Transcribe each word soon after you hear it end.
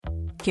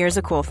Here's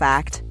a cool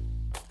fact.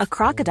 A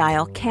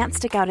crocodile can't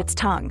stick out its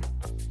tongue.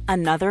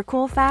 Another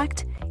cool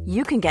fact,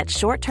 you can get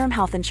short-term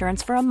health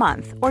insurance for a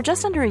month or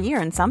just under a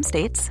year in some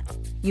states.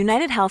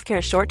 United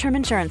Healthcare short-term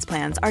insurance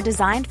plans are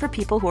designed for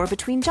people who are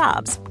between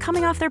jobs,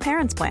 coming off their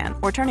parents' plan,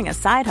 or turning a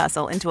side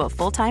hustle into a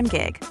full-time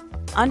gig.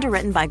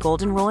 Underwritten by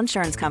Golden Rule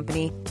Insurance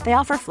Company, they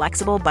offer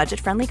flexible,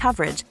 budget-friendly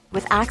coverage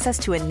with access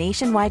to a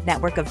nationwide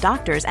network of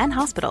doctors and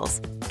hospitals.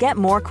 Get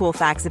more cool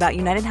facts about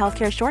United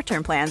Healthcare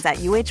short-term plans at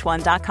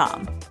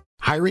uh1.com.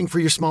 Hiring for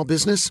your small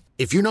business?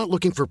 If you're not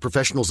looking for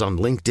professionals on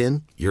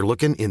LinkedIn, you're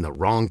looking in the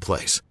wrong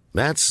place.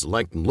 That's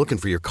like looking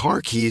for your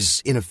car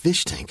keys in a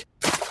fish tank.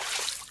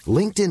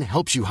 LinkedIn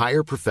helps you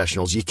hire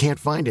professionals you can't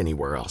find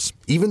anywhere else,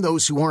 even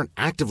those who aren't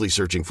actively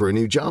searching for a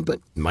new job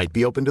but might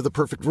be open to the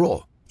perfect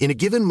role. In a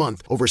given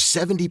month, over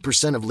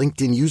 70% of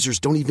LinkedIn users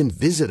don't even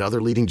visit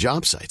other leading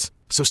job sites.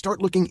 So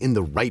start looking in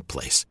the right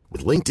place.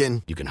 With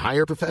LinkedIn, you can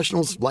hire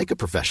professionals like a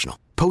professional.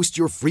 Post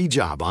your free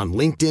job on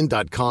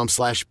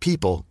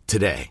linkedin.com/people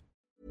today.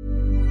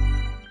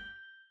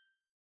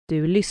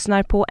 Du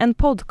lyssnar på en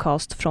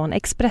podcast från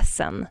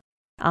Expressen.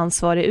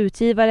 Ansvarig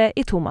utgivare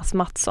är Thomas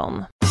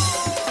Mattsson.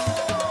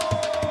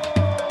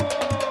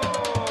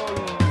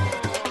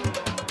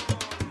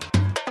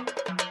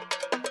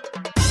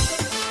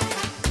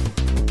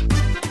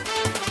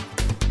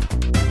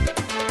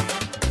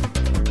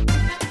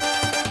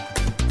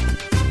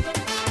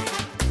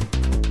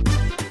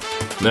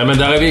 Nej, men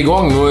där är vi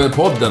igång och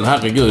podden,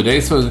 herregud, det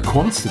är så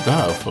konstigt det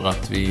här för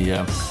att vi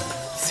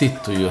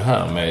sitter ju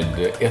här med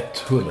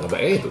 100, vad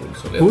är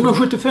det?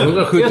 175.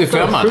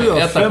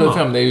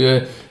 175, det är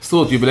ju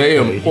stort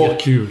jubileum. Det är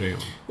kul.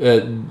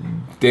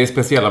 Det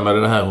speciella med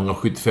den här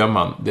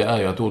 175an, det är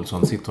ju att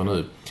Olsson sitter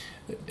nu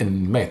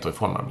en meter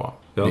ifrån mig bara.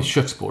 Ja. Det är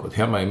köksbordet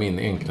hemma i min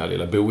enkla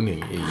lilla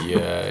boning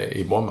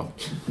i Bromma.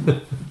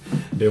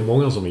 Det är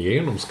många som har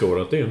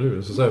genomskådat det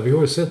nu. Så vi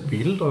har ju sett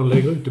bilder han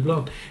lägger ut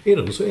ibland. Är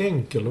den så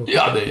enkel?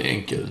 Ja, det är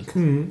enkelt.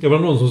 Det var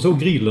någon som såg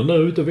grillen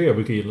där ute,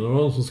 Webergrillen. Och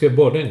någon som skrev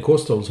bara den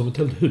kostar som ett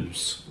helt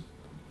hus.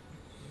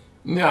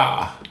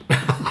 Ja.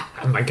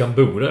 Man kan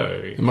bo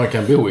där. Man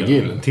kan bo i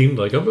grillen.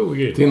 Tindra kan bo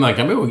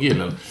i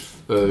grillen.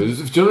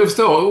 Du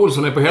förstår,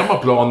 Olsson är på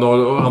hemmaplan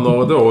och han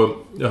har då,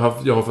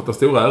 jag har fått den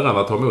stora äran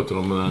att ta emot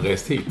honom när han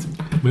rest hit.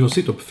 Men jag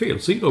sitter på fel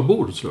sida av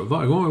bordet så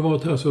varje gång jag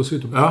varit här så jag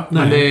sitter på... Ja,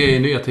 men det är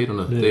nya tider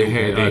nu. Det är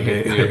helt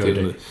nya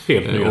tider nu.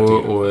 Helt nya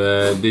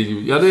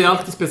tider. Det är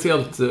alltid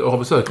speciellt att ha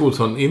besök.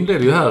 Olsson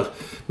inledde ju här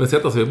med att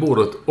sätta sig vid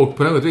bordet och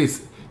på något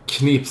vis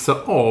knipsa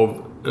av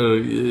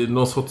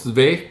någon sorts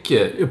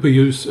veke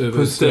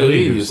på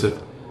stearinljuset.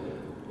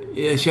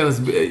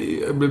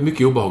 Det blev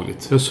mycket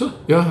obehagligt. Jaså?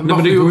 Ja, men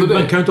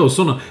man kan inte ha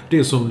sådana. Det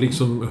är som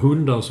liksom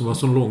hundar som har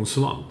sån lång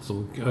svant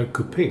som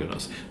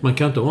kuperas. Man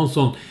kan inte ha en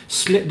sån.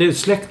 Det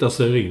släktar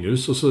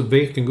stearinljus och så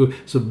veken går,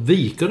 så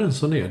viker den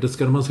så ner. Det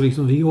ska man så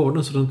liksom vi har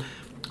den så den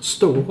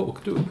står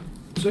rakt upp.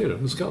 Så är det.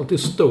 Den ska alltid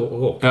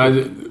stå rakt. Jag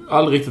har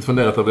aldrig riktigt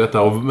funderat över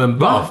detta.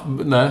 Men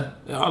nej,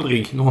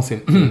 aldrig någonsin.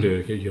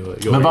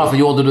 Men varför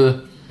gjorde du?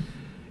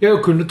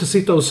 Jag kunde inte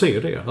sitta och se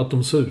det, att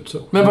de ser ut så.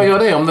 Men vad gör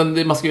det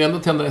om man ska ju ändå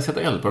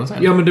sätta eld på den sen?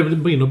 Ja, men det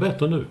brinner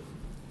bättre nu.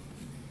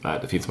 Nej,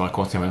 det finns många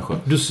konstiga människor.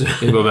 Du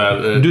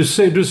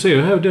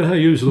ser här, det här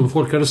ljuset, om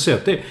folk hade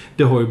sett det.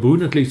 Det har ju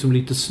brunnit liksom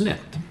lite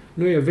snett.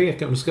 Nu är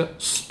veken, det ska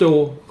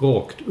stå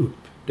rakt upp.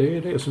 Det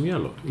är det som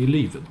gäller i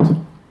livet.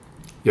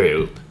 Jag är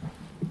upp.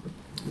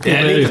 Det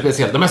är lite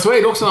speciellt. Men så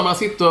är det också när man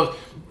sitter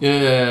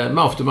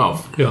mouth to mouth.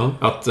 Ja.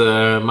 Att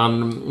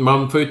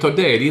man får ju ta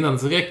del innan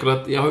det räcker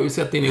att jag har ju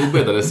sett din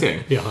obäddade säng.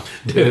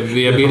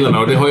 Via bilderna.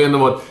 Och det har ju ändå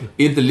varit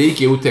inte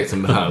lika otäckt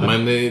som det här.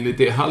 Men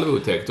lite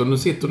halvotäckt. Och nu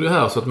sitter du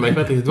här så att man vet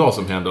inte riktigt vad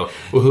som händer.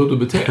 Och hur du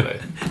beter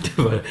dig.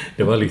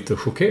 Det var lite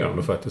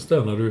chockerande faktiskt.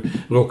 Där när du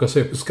råkar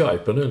se på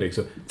Skype. Där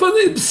liksom. Fan,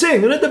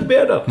 sängen är inte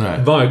bäddad.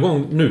 Nej. Varje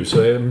gång nu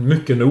så är jag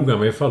mycket noga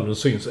med ifall den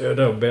syns. Är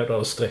där bäddar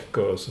och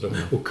sträckor och sådär.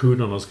 Och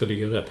kuddarna ska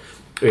ligga rätt.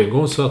 En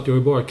gång satt jag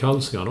ju bara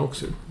kalsingarna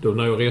också. Då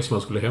när jag reste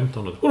man skulle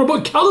hämta något. Och då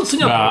bara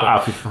kalsingar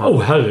på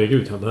det!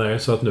 Herregud. Nej,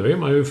 så att nu är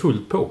man ju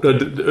fullt på.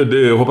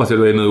 Det hoppas jag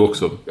du är nu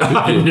också.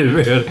 Nu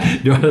är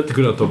jag hade inte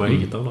kunnat ta mig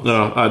inget annat.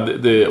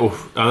 Det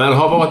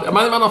har varit,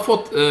 man har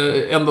fått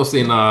ändå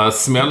sina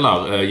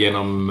smällar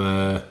genom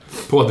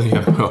podden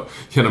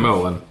genom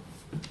åren.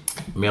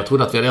 Men jag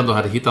trodde att vi ändå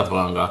hade hittat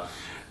varandra.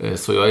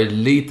 Så jag är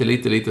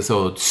lite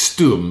så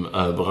stum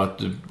över att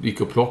du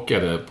gick och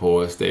plockade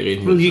på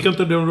stearinljuset. Men gick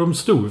inte de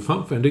stod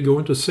framför en? Det går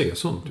inte att se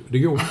sånt. Det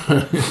går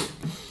inte.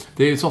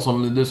 Det är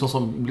så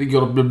som det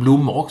går att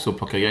blommor också och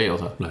plocka grejer och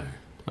så. Nej.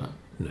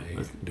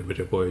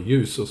 Det var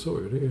ljus och så.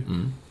 Det är...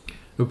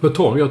 På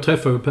tal, jag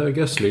träffade Per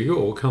Gessle igår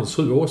och hans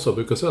fru Åsa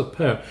brukar säga att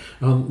Per,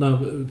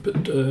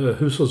 när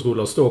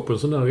hushållsrullar står på en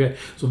sån där grej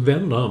så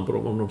vänder han på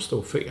dem om de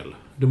står fel.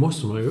 Det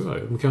måste man ju göra.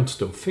 De kan inte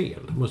stå fel.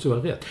 Det måste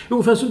vara rätt.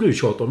 Ungefär som du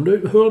tjatar om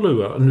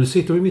hörlurar. Nu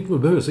sitter vi mitt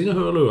mot, behövs inga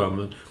hörlurar,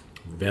 men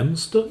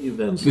vänster i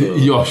vänster.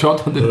 Jag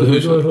tjatar inte på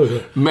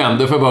hörlurar. Men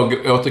det får jag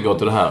bara återgå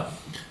till det här.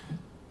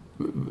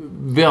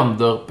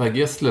 vänder Per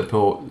Gessle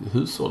på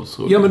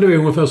hushållsrullen? Ja, men det är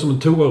ungefär som en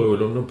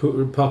toarull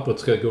om pappret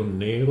ska gå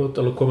neråt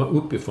eller komma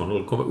uppifrån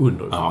eller komma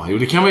underifrån. Ja, jo,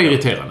 det kan vara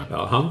irriterande.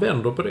 Ja, han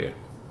vänder på det.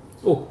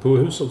 Och på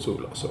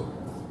hushållsrullar så.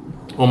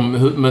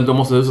 Men då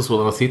måste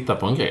hushållsrullarna sitta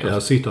på en grej?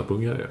 Ja, sitta på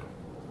en grej.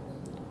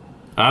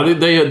 Ja,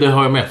 det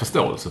har jag mer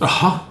förståelse för.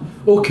 Jaha,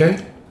 okej.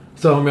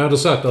 Så om jag hade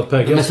sagt att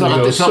Per Gessle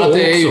gör så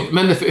också.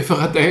 Men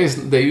för att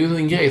det är ju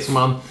en grej som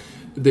man...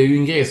 Det är ju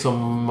en grej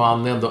som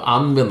man ändå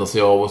använder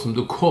sig av och som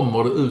då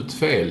kommer det ut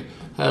fel.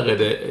 Här är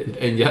det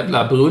en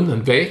jävla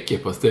brunnen veke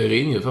på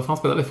stearinljus. Vad fan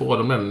spelar det för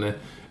roll om den...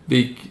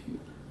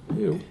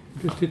 Jo,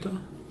 titta.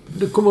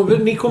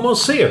 Ni kommer att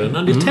se det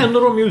när ni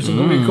tänder de ljusen.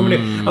 Ni kommer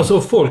ner.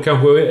 Alltså folk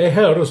kanske är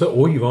här och säger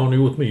oj, vad har ni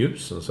gjort med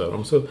ljusen? Så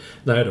de så,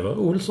 nej, det var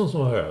Olsson som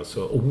var här. Så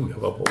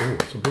jag var bra.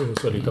 Så blev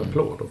det så lite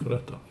applåder för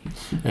detta.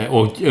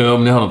 Och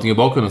om ni har någonting i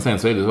bakgrunden sen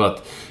så är det så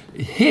att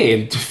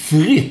helt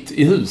fritt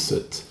i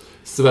huset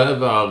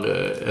svävar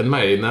en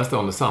mig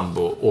närstående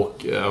sambo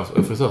och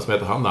en frisör som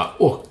heter Hanna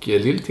och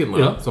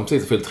lilltindra som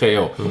precis har fyllt 3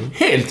 år.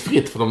 Helt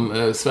fritt för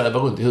de svävar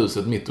runt i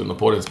huset mitt under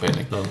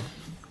poddinspelning. Ja.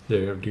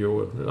 Det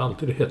går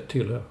alltid hett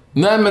till här.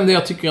 Nej, men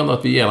jag tycker ändå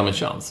att vi ger dem en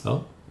chans.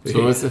 Ja.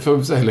 Så får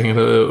vi se hur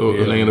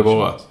länge det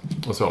var.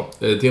 Och så.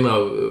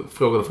 Tina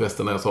frågade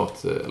förresten när jag sa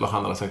att, eller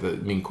han hade sagt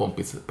att min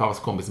kompis, pappas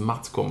kompis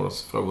Mats kommer och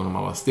frågade om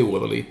han var stor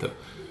eller liten.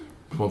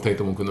 För hon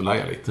tänkte om hon kunde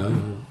lära lite.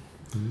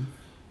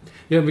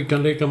 Ja, vi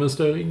kan leka med en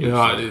större ingång.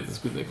 Ja, det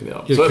skulle ni kunna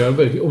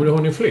göra. Om du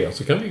har ni fler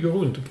så kan vi gå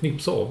runt och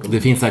knipsa av dem.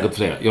 Det finns säkert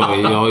fler.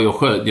 Jag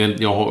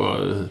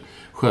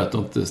sköter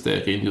inte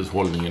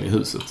stearinljushållningen i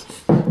huset.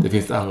 Det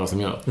finns det andra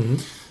som gör.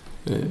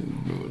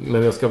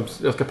 Men jag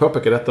ska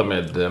påpeka detta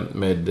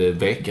med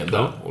veken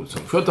där,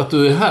 Olsson. Skönt att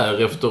du är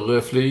här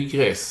efter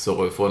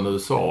flygresor från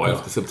USA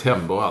efter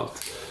september och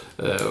allt.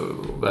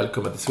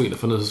 Välkommen till Sweden.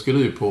 För nu så skulle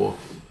du på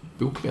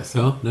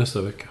bokmässan. Ja,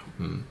 nästa vecka.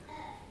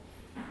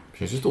 Det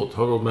känns ju stort.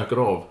 Har du märkt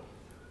av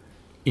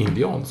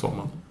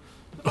indiansommaren?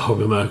 Ja,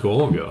 vi märker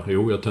av, ja.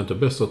 Jo, jag tänkte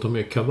bäst att ta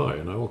med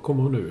kavajerna. Jag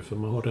kommer nu, för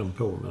man har den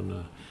på.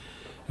 Men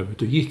jag vet,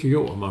 det gick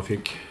igår. Man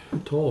fick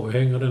ta av och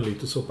hänga den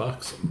lite så på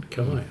axeln.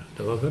 Kavajer.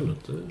 Det var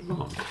väldigt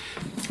varmt.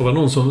 Det var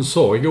någon som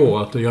sa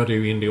igår att jag hade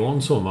ju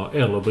indiansommar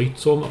eller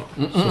brittsommar.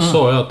 Så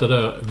sa jag att det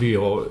där, vi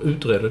har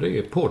utredde det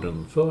i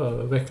podden förra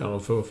veckan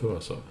och förra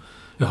så.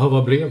 Jaha,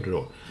 vad blev det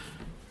då?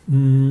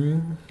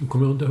 Nu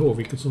kommer jag inte ihåg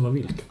vilket som var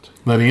vilket.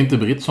 Nej, det är inte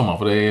brittsommar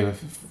för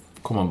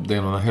det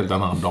är några helt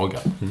andra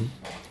dagar.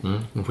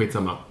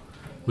 Skitsamma.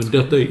 Men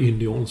detta är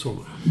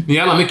indiansommar. Ni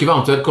är alla mycket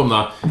varmt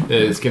välkomna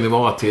ska ni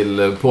vara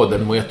till podden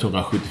nummer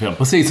 175.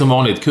 Precis som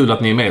vanligt, kul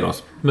att ni är med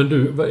oss. Men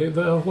du,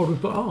 vad har du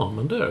på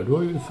armen där?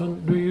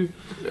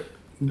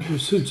 Du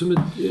ser ut som ett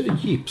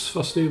gips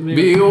fast det är med...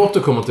 Vi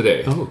återkommer till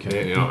det.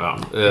 Okay.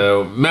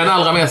 Men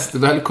allra mest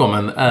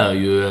välkommen är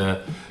ju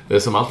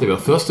som alltid vår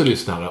första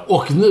lyssnare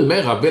och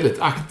numera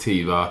väldigt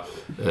aktiva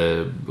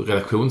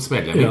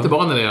redaktionsmedlemmar. Inte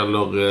bara när det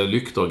gäller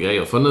lyktor och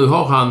grejer. För nu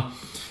har han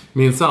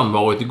minsann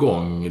varit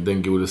igång,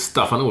 den gode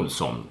Staffan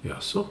Olsson.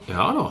 Jaså?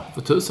 Ja då,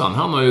 för tusan.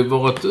 Han har ju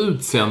varit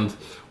utsänd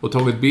och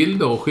tagit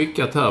bilder och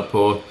skickat här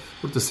på... Har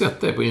du inte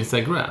sett det på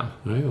Instagram?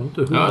 Nej, jag har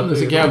inte hört det. Nu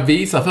ska jag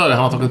visa för dig.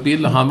 Han har tagit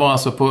bilder.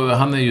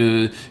 Han är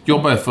ju...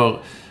 Jobbar för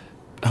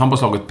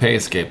handbollslaget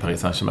PSG, Paris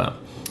Saint-Germain.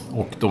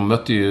 Och de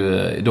mötte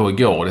ju då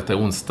igår, detta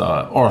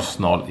onsdag,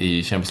 Arsenal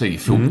i Champions League i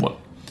fotboll.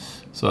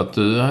 Så att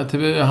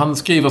han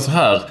skriver så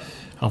här.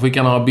 Han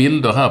skickar några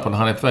bilder här på när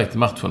han är på väg till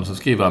matchen. Så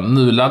skriver han: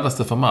 nu laddas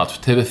det för match.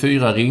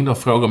 TV4 ringde och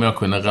frågade om jag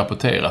kunde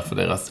rapportera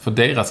för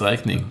deras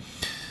räkning.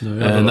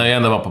 När jag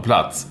ändå var på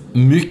plats.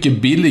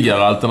 Mycket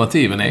billigare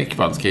alternativ än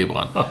Ekvall, skriver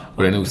han.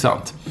 Och det är nog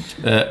sant.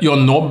 Jag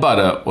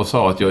nobbade och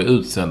sa att jag är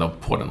utsänd av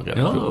podden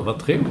redan. Ja, vad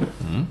trevligt.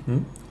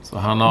 Så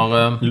han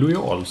har...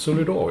 Lojal,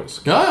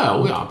 solidarisk.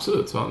 Ja,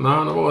 absolut. Så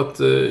han har varit...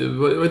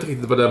 Jag vet inte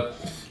riktigt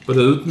vad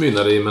det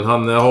utmynnade i, men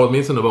han har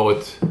åtminstone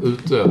varit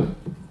ute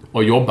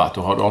och jobbat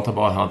och har inte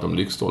bara handlat om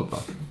lyktstolpar.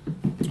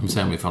 Vi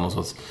ser om vi får någon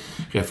sorts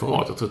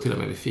referat. Jag tror till och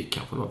med vi fick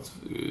kanske något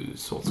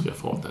sorts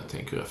referat när jag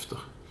tänker efter.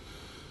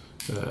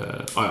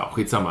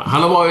 Skitsamma.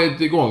 Han har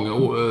varit igång,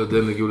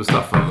 den gode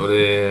Staffan, och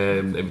det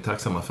är vi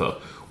tacksamma för.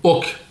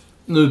 Och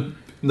nu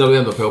när du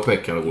ändå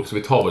påpekar det, så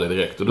vi tar väl det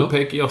direkt. Och då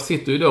jag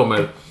sitter ju då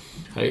med...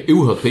 Det är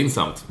oerhört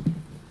pinsamt.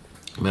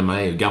 Men man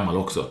är ju gammal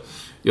också.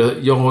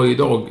 Jag har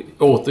idag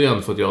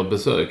återigen fått göra ett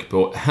besök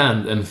på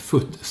Hand and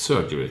Foot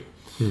Surgery.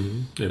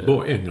 Det är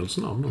bara engelskt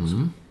namn också.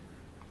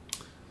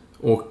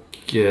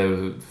 Och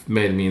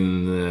med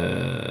min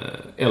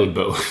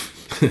elbow.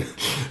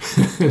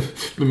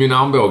 med min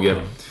armbåge.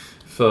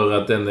 För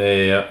att den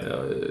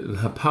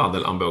här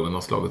padelarmbågen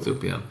har slagits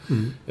upp igen.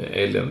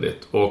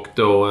 Eländigt. Och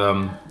då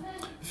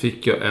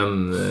fick jag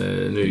en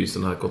ny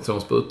sån här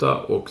kortisonspruta.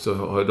 Och så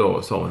har jag då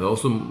och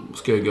så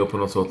ska jag gå på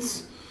något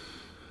sorts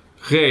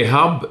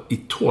rehab i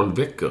 12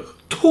 veckor.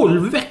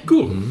 12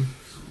 veckor?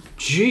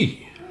 Gee.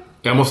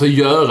 Jag måste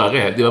göra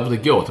det. Det var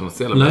inte gå till något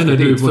ställe. Nej,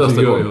 du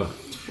måste göra.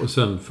 Och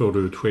sen får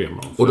du ett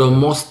schema. Och då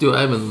måste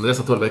jag även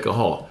dessa 12 veckor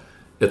ha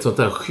ett sånt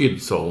där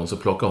skyddshåll. Så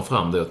plockar de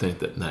fram det och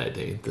tänkte, nej,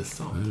 det är inte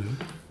sant.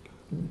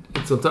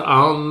 ett sånt där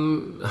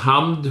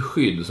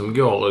handskydd som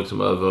går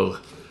liksom över...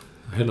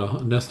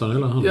 Nästan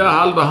hela handen. Ja,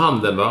 halva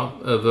handen, va?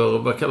 Över,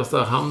 vad kallas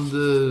det?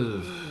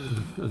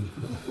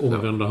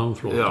 Omvända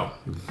handflåt. Ja.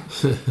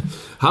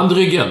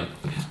 Handryggen.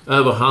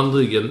 Över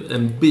handryggen,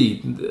 en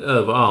bit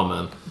över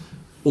armen.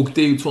 Och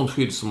det är ju ett sånt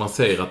skydd som man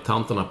ser att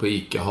tanterna på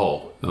ICA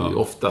har. Ja.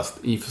 Oftast,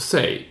 i och för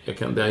sig.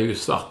 Det är ju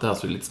svart här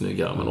så det är lite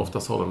snyggare. Men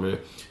oftast har de ju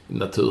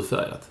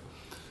naturfärgat.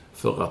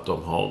 För att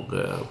de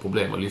har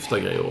problem att lyfta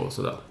grejer och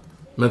sådär.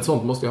 Men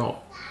sånt måste jag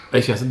ha.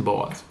 Det känns inte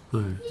bra alltså.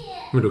 Nej.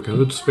 Men då kan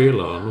du inte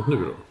spela något nu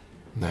då?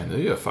 Nej,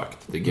 nu gör jag fakt.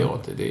 Det går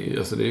inte.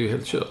 Det är ju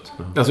helt kört.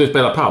 Alltså, att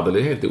spela padel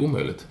är helt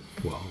omöjligt.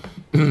 Wow.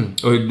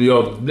 Och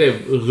jag blev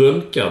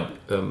röntgad.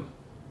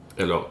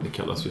 Eller det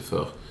kallas ju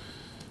för...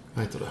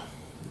 Vad heter det?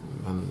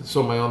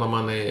 Som man gör när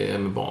man är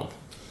med barn.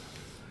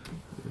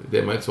 Det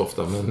är man inte så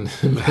ofta, men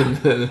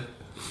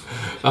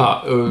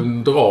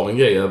drar en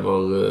grej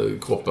över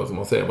kroppen som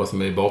man ser vad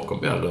som är bakom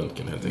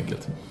röntgen helt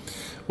enkelt.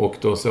 Och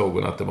då såg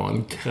hon att det var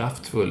en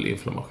kraftfull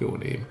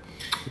inflammation i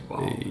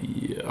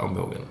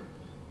armbågen.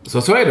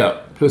 Så är det.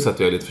 Plus att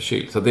jag är lite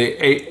förkyld. Så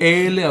det är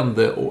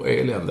elände och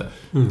elände.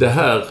 Det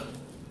här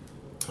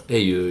är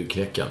ju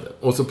knäckande.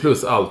 Och så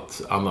plus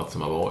allt annat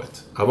som har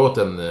varit. Det har varit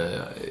en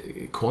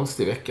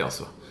konstig vecka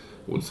alltså.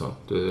 Olsson.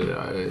 Det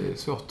är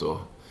svårt att...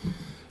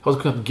 Har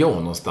inte kunnat gå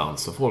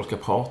någonstans och folk ska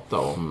prata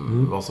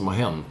om vad som har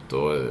hänt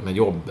och med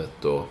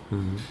jobbet och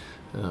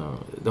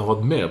det har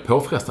varit mer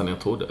påfrestande än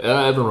jag trodde.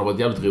 Även om det har varit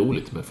jävligt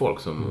roligt med folk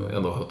som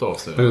ändå har hört av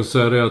sig. Jag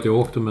säger det att jag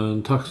åkte med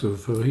en taxi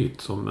för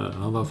hit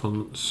han var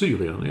från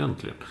Syrien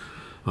egentligen.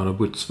 Han har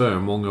bott i Sverige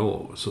många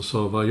år. Så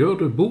sa, vad gör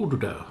du? Bor du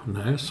där?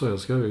 Nej, så jag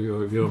ska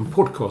göra en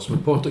podcast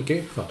med Patrik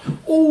Ekwall.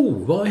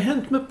 Vad har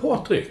hänt med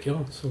Patrik? Ja,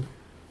 så...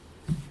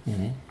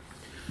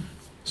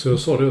 Så jag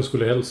sa det jag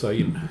skulle hälsa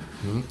in.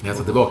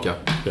 Hälsa tillbaka.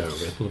 Jag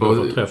vet inte om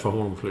jag får träffa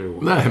honom fler år.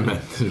 Nej, men...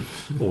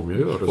 Om jag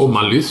gör det. Om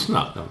man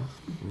lyssnar. Ja.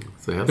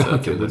 Så hälsar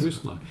jag kan du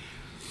lyssna.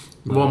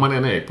 Var man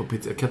än är på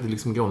pizza. Jag kan inte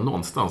liksom gå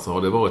någonstans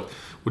har det varit.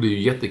 Och det är ju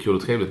jättekul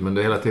och trevligt. Men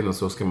det hela tiden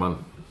så ska man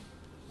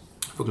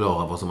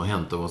förklara vad som har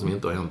hänt och vad som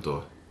inte har hänt.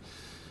 Och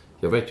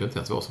jag vet ju inte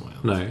ens vad som har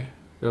hänt. Nej.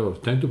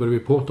 Jag tänkte på det vi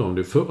pratade om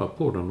det förra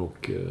podden.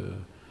 Och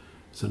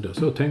sen dess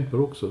har jag tänkt på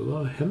det också.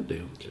 Vad hände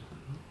egentligen?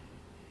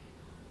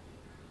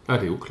 Ja,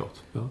 det är oklart.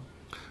 Ja.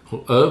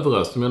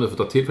 Överöst, om jag nu får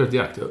ta tillfället i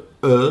akt,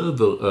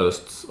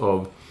 överösts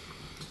av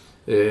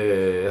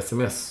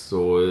sms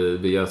och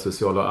via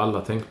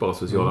alla tänkbara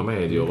sociala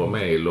medier och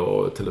mejl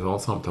och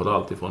telefonsamtal och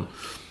allt ifrån,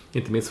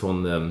 inte minst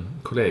från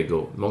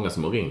kollegor, många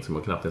som har ringt som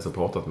jag knappt ens har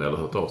pratat med eller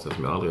hört av sig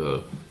som jag aldrig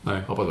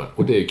har pratat med.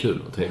 Och det är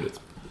kul och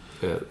trevligt.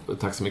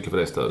 Tack så mycket för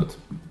det stödet.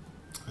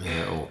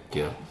 Och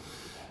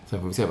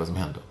sen får vi se vad som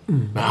händer.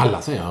 Men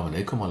alla säger att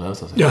det kommer att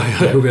lösa sig. Ja,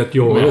 jag vet.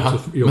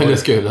 Men det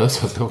ska ju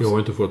lösa sig också. Jag har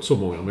inte fått så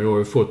många, men jag har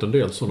ju fått en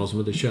del sådana som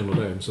inte känner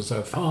dig. Så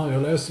säger, fan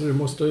jag läser, du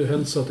måste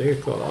hälsa till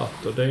Ekwall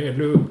och det är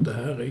lugnt, det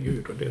här är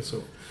Gud och det är så.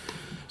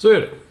 Så är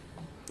det.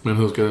 Men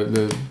hur ska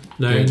det...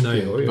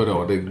 Nej.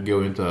 Vadå? Det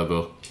går ju inte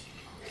över...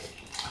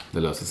 Det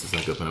löser sig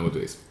säkert på något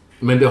vis.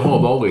 Men det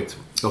har varit...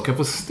 Jag kan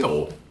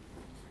förstå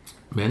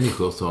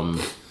människor som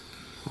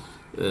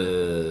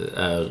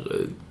är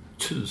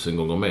 1000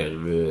 gånger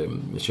mer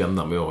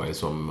kända med jag är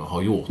som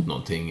har gjort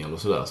någonting eller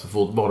sådär. Så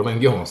fort bara de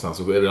en gång någonstans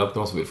så är det alltid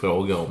någon som vill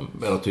fråga om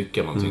eller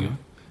tycka någonting.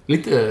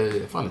 Lite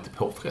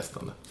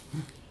påfrestande.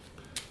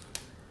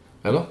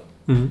 Eller?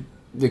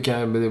 Det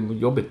är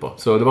jobbigt bara.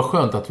 Så det var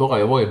skönt att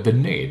jag var i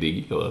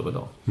Venedig över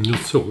dagen. Jag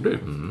såg det.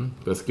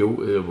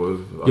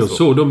 Jag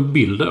såg de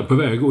bilder på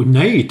väg. Och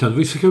nej,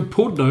 vi ska ju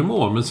podda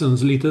imorgon. Men sen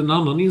lite en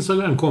annan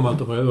Instagram kom att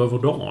det var över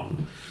dagen.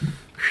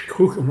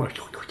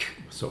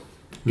 Så.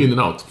 In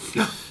and out.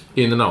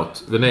 In and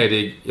out.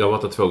 Venedig, jag har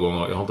varit där 2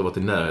 gånger. Jag har inte varit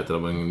i närheten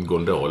av en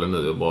gondol nu.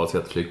 Jag har bara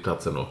sett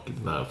flygplatsen och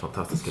den här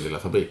fantastiska lilla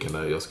fabriken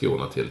där jag gör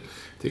skorna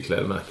till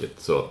klädmärket.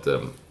 Så att,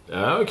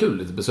 ja, kul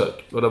lite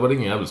besök. Och där var det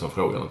ingen jävel som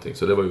frågade någonting.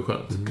 Så det var ju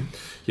skönt.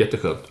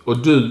 Jätteskönt. Och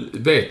du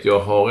vet, jag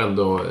har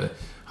ändå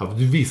haft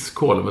viss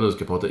koll. Men nu ska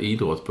jag prata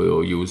idrott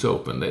på US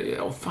Open.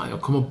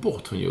 Jag kommer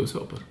bort från US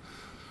Open.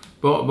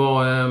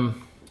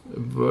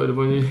 Det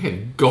var ju en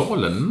helt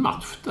galen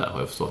match där har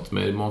jag förstått.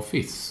 Med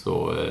Monfils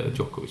och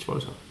Djokovic, var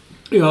det så?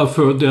 Ja,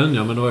 för den,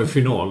 men det var ju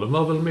finalen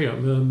var väl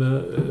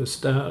med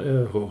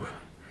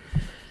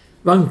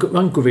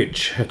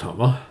Vankovic heter han,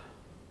 va?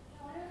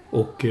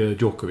 Och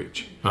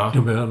Djokovic. Ja.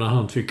 Jag menar,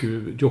 han fick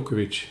ju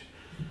Djokovic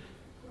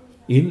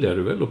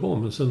inledde väldigt bra,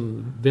 men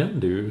sen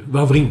vände ju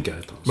Wawrinka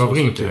heter han.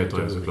 Wawrinka heter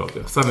han såklart,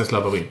 ja.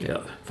 Stanislav Wawrinka. Ja,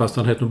 fast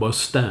han heter nog bara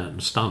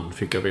Stan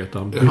fick jag veta.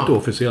 Han bytte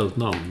officiellt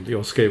namn.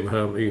 Jag skrev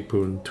här på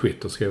en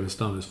Twitter, skrev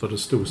Stanis, för det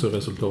stod så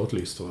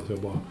resultatlistor. Så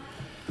jag bara...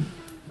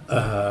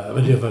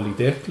 men det var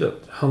lite äckligt.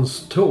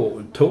 Hans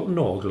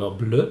tånaglar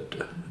blödde,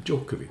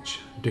 Djokovic.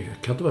 Det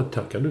kan inte vara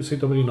tack. Kan du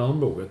sitta med din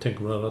armbåge? Jag tänker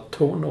på de där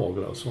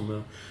tånaglar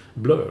som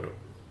blöder.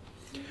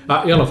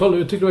 I alla fall,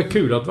 jag tycker det var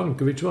kul att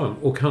Vankovic vann.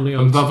 Och han är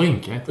alltså...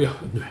 Wawrinka heter ja,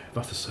 nej,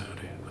 varför säger jag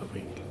det?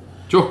 Wawrinka.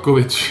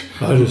 Djokovic.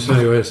 Ja, du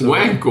säger jag är så...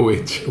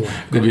 Wankovic.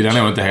 Det vill jag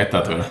nog inte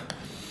heta, tror jag.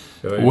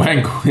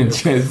 Wanko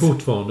Chase.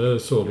 Fortfarande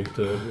så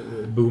lite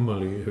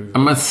bommal i huvudet. Ja,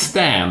 men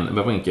Stan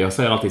Wawrinka, jag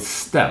säger alltid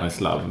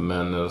Stanislav,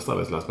 men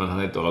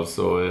han heter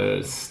alltså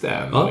Stan.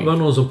 Ja, det var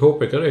någon som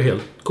påpekade det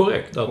helt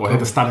korrekt. Att och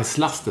heter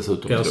Stanislas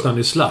dessutom. Ja,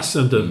 Stanislas,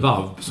 inte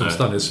Vav som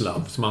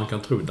Stanislav, som man kan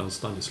tro utan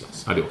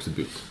Stanislas. Ja, det är också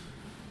bytt.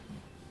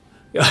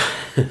 Ja,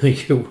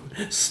 jo,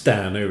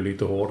 Stan är ju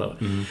lite hårdare.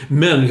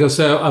 Men jag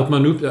säger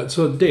att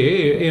så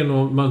det är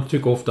man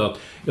tycker ofta att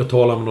jag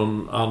talar med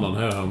någon annan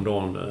här om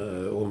dagen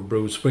om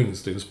Bruce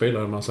Springsteen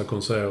spelar en massa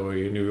konserter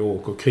i New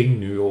York och kring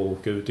New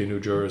York, ute i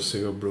New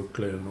Jersey och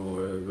Brooklyn och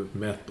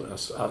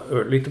Metras,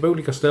 lite på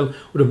olika ställen,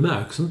 och det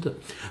märks inte.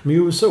 Men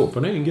US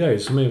Open är en grej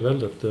som är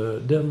väldigt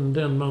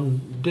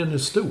den är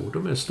stor,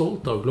 de är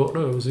stolta och glada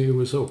över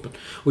sin US Open.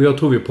 Och jag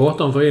tror vi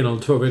pratade om för 1 eller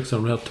 2 veckor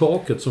sedan, det här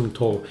taket som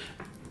tar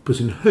på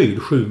sin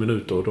höjd 7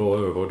 minuter och drar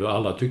över, och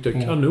alla tyckte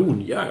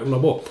kanon, jävla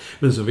bra.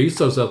 Men så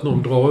visade det sig att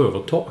någon drar över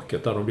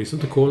taket där de blir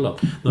inte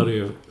kollat. När det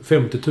är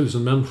 50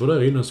 000 människor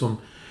där inne som...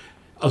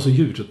 Alltså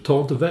ljudet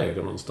tar inte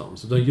vägen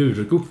någonstans. Där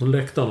ljudet går upp från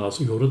läktarna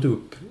så går det inte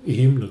upp i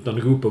himlen, utan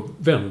det går upp och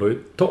vänder i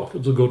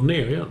taket så går det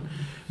ner igen.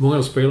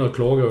 Många spelare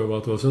klagar över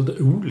att det var så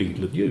inte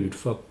olidligt ljud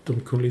för att de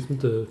kunde liksom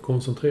inte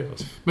koncentrera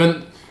sig.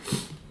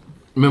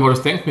 Men var det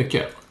stängt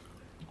mycket?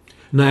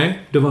 Nej,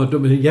 det var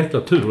en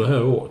jäkla tur det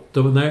här året.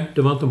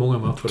 Det var inte många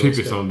matcher.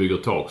 Typiskt när man bygger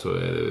tak så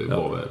är det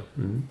bra väder.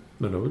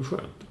 Men det var väl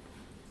skönt.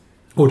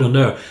 Och den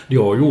där,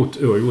 jag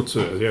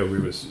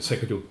har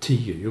säkert gjort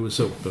 10 US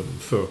Open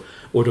för.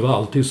 Och det var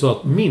alltid så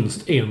att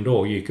minst en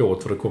dag gick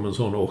åt för det kom en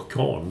sån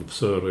orkan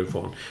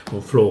söderifrån.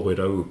 Från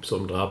Florida upp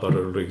som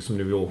drabbade liksom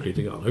New York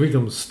lite grann. Jag fick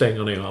de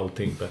stänga ner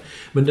allting.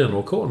 Men den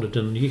orkanen,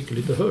 den gick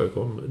lite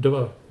högre. Det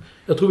var...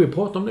 Jag tror vi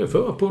pratade om det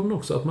förra podden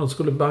också. Att man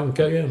skulle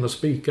banka igen och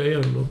spika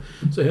igen.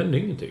 Och så hände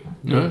ingenting.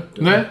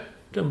 Nej.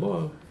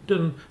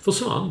 Den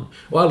försvann.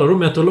 Och alla de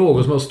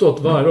meteorologer som har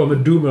stått varje dag med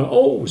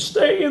dumma...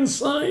 stay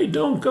inside,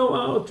 don't go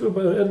out.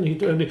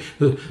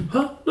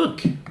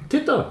 Look,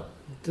 titta.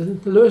 Den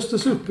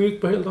löstes upp och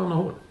gick på helt andra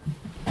håll.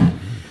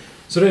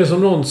 Så det är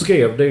som någon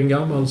skrev, det är en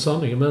gammal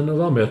sanning. Men att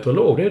vara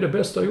meteorolog, det är det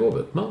bästa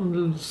jobbet.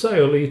 Man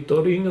säger lite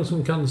och det är ingen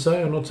som kan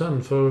säga något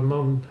sen för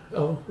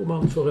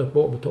man får rätt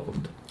bra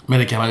betalt. Men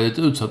det kan vara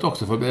lite utsatt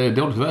också. För det är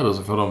dåligt väder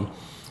så får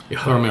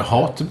de med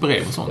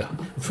hatbrev och sånt.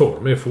 Ja, får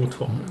de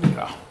fortfarande.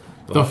 Ja.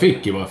 De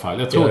fick i varje fall.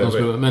 Jag tror att de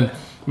skulle...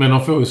 Men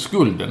de får ju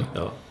skulden.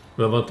 Ja.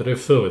 Men var inte det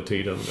förr i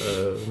tiden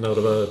när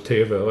det var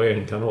tv och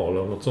en kanal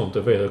och något sånt?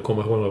 Jag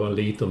kommer ihåg när det var en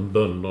liten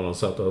bönd och de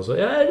satt och sa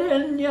det är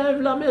en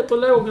jävla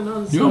meteorologen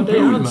han sa. Det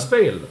är hans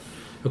fel.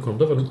 Jag kommer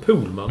inte ihåg vad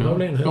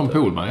Pohlman. John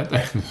Pohlman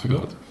heter det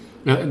såklart.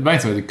 Det var en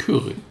som heter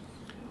Curry.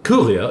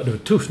 Curry, ja. Det är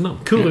ett tufft namn.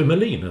 Curry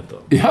Melin heter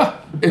det. Ja,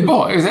 det är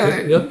bra.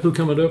 Hur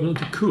kan man döpa den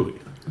till Curry?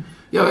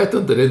 Jag vet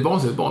inte. Det är ett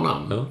vansinnigt bra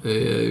namn. Ja.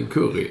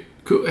 Curry.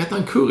 Heter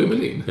han Curry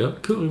Melin? Ja,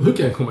 Curry Melin. Hur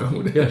kan jag komma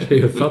ihåg det? Ja,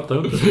 jag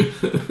fattar inte.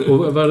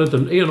 Och var det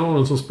inte en av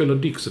dem som spelade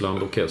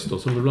Dixieland-orkester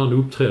som ibland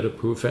uppträdde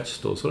på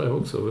fester och sådär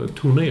också?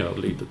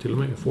 Turnerade lite till och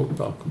med i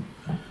folkparken.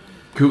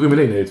 Curry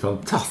Melin är ett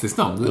fantastiskt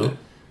namn. Ja.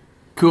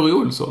 Curry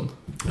Olsson.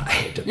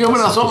 Nej, det men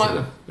alltså,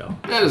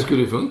 det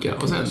skulle ju funka.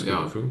 Och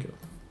sen,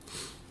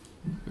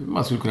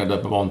 man skulle kunna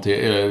döpa barn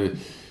till...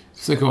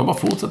 sen kan man bara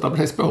fortsätta på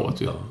det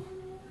spåret. Ja.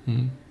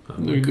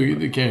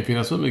 Det kan ju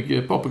finnas så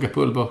mycket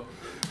paprikapulver.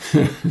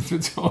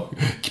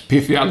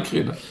 Piffig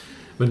allkrydda.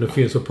 Men det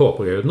finns ju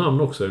paprika ett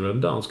namn också. Det är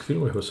en dansk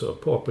filmregissör.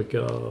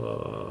 Paprika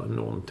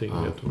någonting.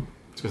 Ja.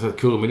 Ska jag säga att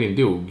Curry Melin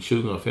dog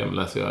 2005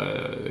 läser jag.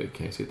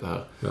 Kan jag sitta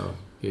här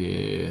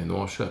i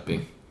Norrköping.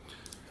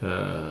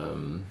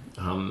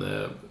 Han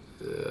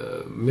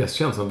mest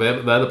känd som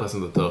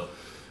väderpresentatör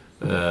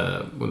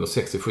under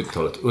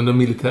 60-70-talet. Under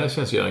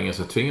militärtjänstgöringen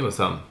så tvingades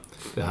han,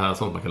 det här är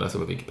sånt man kan läsa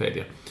på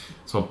Wikipedia,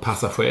 som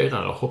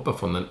passagerare hoppa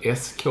från en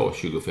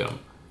SK-25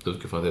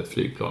 utgår från ett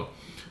flygplan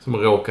som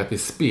råkat i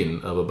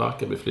spinn över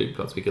Barkarby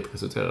flygplats, vilket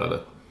resulterade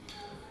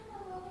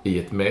i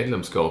ett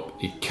medlemskap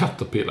i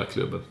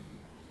Caterpillar-klubben.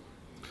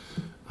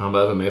 Han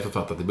var även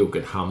medförfattare till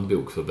boken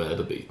Handbok för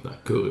väderbitna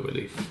Curry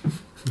Melin.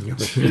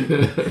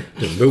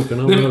 Den boken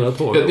har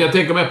jag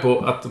tänker med på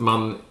att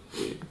man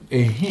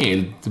är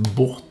helt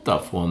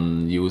borta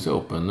från US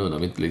Open nu när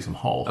vi inte liksom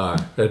har.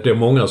 Nej, det är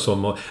många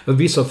som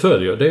vissa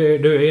följer.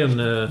 Det är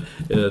en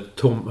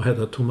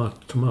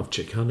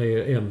Tomavcik. Han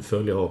är en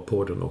följare av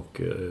podden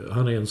och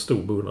han är en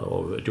stor beundrare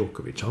av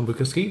Djokovic. Han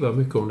brukar skriva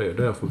mycket om det.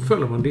 Därför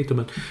följer man lite.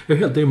 Men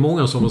det är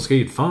många som har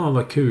skrivit fan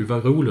vad kul,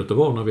 vad roligt det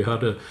var när vi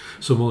hade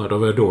så många. Det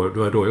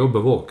var då jag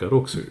bevakade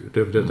också.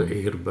 Det var detta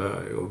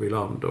Edberg och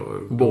Wilander.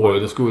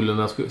 Borg,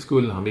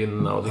 skulle han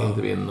vinna och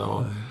inte vinna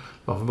och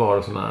varför var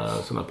det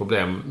såna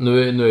problem?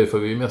 Nu får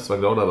vi mest vara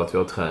glada över att vi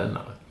har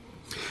tränare.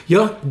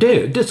 Ja,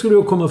 det skulle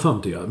jag komma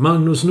fram till.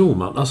 Magnus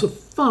Norman. Alltså,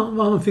 fan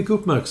vad han fick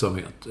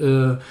uppmärksamhet.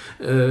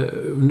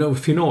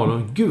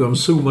 Finalen, gud han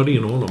zoomade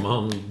in honom.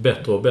 Han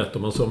bättre och bättre.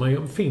 Man sa, man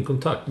har fin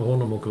kontakt med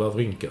honom och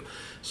Wawrinka.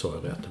 Sa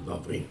jag rätt,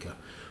 Wawrinka.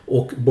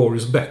 Och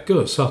Boris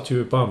Becker satt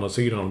ju på andra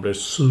sidan och blev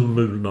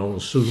surmulnare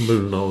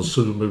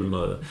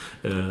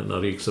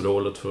när det gick så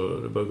dåligt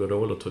det började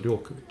dåligt för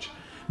Djokovic.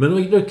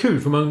 Men det är kul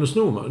för Magnus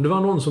Norman. Det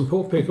var någon som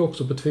påpekade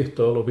också på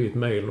Twitter eller vid ett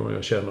mejl när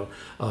jag känner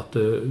att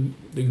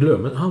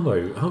glömmen, han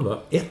var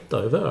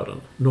etta i världen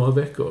några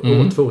veckor,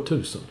 år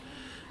 2000.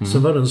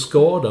 Sen var det en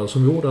skada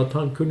som gjorde att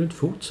han kunde inte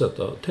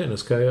fortsätta.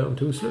 Tenniskarriären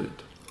tog slut.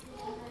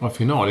 Ja,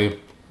 final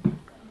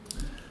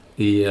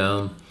i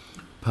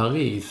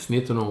Paris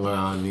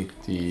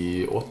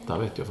 1998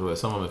 vet jag, för det var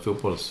samma med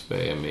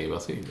fotbolls-VM i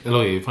Brasilien,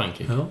 eller i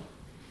Frankrike. Ja.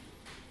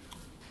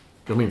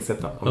 Jag minns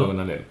detta av någon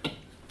anledning.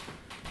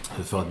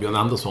 För att Björn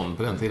Andersson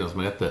på den tiden som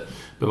hette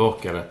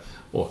bevakade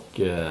och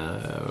det är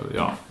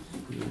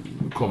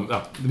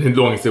en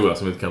lång historia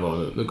som vi inte kan vara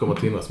nu. Nu kommer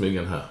Tina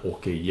Smygen här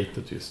och är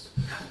jättetyst.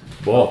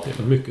 Bra Tina.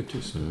 Mycket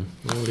tyst. En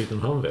liten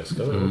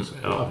handväska där också.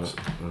 Ja,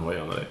 jag har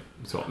gärna det.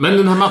 Så. Men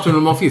den här matchen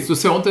med Monfils, du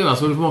såg inte den.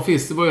 Alltså,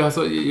 Monfils, det var ju,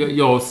 alltså,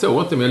 jag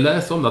såg inte, men jag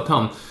läste om det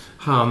att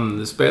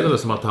han spelade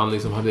som att han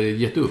liksom hade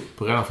gett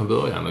upp redan från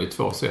början och i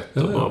 2 set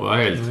och bara var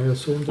helt...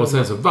 och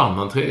sen så vann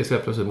han 3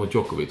 set plötsligt mot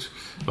Djokovic.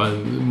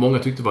 Många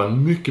tyckte det var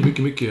en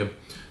mycket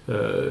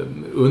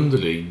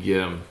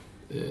underlig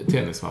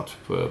tennismatch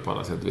på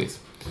alla sätt och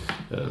vis.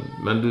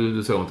 Men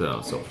du såg inte det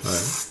alltså.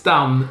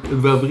 Stan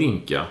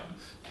Wawrinka,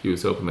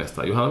 US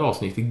Open-mästare. Johanna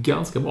Larsson gick det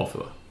ganska bra för,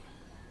 va?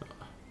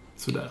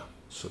 Sådär.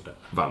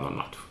 Vann en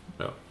match.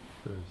 Ja,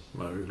 det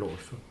var jag ju glad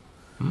för.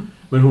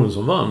 Men hon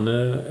som vann,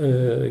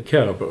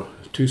 Kerber,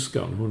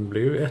 tyskan, hon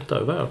blev ju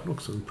etta i världen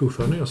också. Hon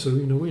puffade ner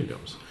Serena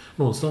Williams.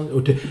 Någonstans,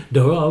 och det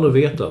har jag aldrig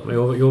vetat. Men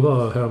jag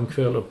var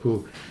häromkvällen på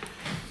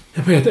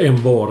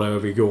en bar där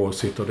vi går och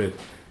sitter. Det är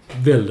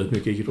väldigt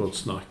mycket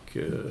idrottssnack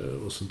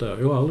och sånt där.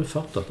 Jag har aldrig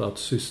fattat att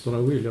systrarna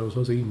Williams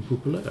var så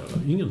impopulära.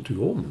 Ingen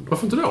tycker om dem.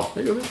 Varför inte då?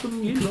 Jag vet inte,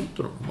 de gillar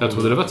inte dem. Jag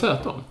trodde det var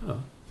tvärtom. Ja.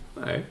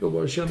 Nej, jag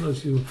bara kände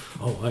ju I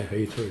hate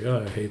her, jag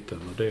hate den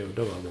och det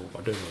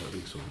var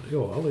liksom,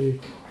 jag har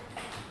aldrig...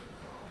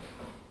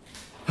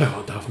 Jag har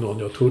inte haft någon,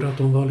 jag trodde att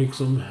de var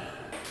liksom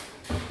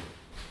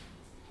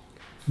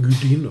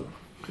gudinnor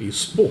i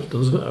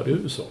sportens värld i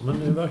USA, men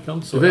det verkar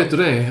inte så. Jag vet du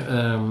det,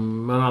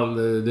 men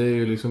det är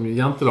ju liksom,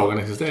 jantelagen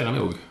existerar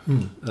nog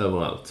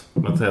överallt.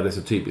 Man säger att det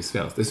är så typiskt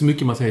svenskt. Det är så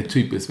mycket man säger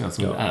typiskt svenskt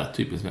som det är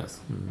typiskt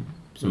svenskt.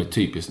 Som är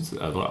typiskt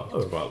överallt.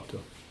 Överallt, ja.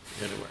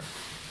 Anyway.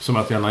 Som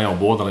att när jag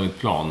bordade mitt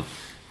plan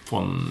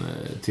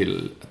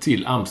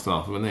till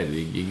Amsterdam från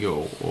Venedig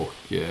igår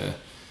och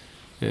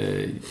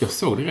jag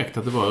såg direkt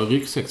att det var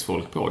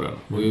ryggsäcksfolk på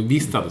den. Och jag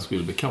visste att det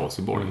skulle bli kaos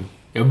i borden.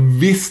 Jag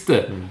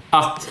visste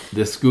att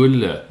det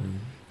skulle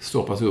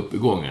stoppas upp i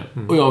gången.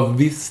 Och jag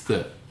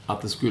visste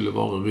att det skulle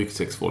vara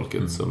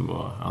ryggsäcksfolket som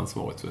var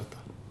ansvarigt för detta.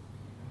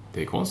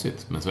 Det är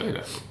konstigt, men så är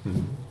det.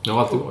 Jag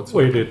har alltid varit så.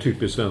 Och är det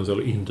typiskt svenskt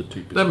eller inte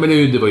typiskt? Nej, men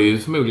det var ju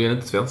förmodligen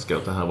inte svenska.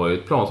 Det här var ju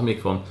ett plan som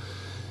gick från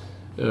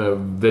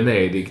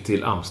Venedig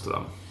till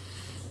Amsterdam.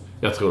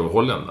 Jag tror det var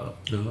holländare.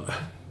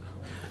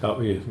 Ja,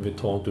 vi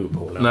tar inte upp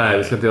holländare. Nej,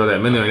 vi ska inte göra det.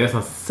 Men jag är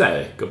nästan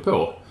säker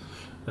på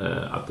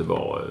att det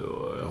var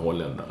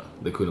holländare.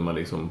 Det kunde man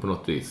liksom på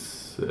något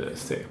vis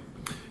se.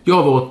 Jag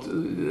har varit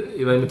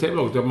i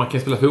TV-laget. Man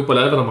kan spela fotboll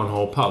även om man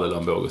har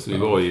paddelarmbåge. Så vi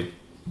var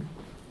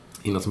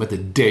i något som heter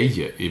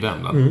Deje i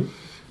Värmland.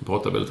 Vi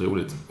pratade väldigt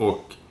roligt.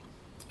 Och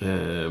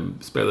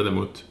spelade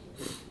mot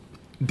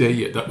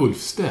Deje, där Ulf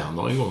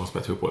Sterner en gång har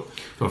spelat fotboll.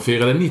 De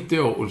firade 90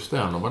 år, Ulf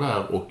Sterner var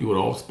där och gjorde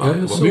avspark.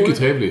 Det var mycket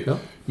trevligt. Ja.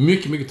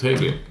 Mycket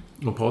trevligt.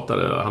 De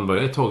pratade, han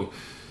började ett tag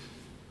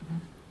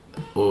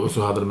och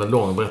så hade de en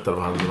lång berättelse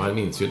vad han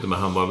minns ju inte, men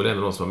han var väl en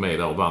av de som var med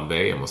där och vann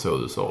VM och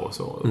så USA och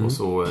så. Och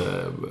så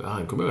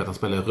han kom ihåg att han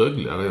spelade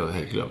Rögle, det hade jag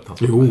helt glömt.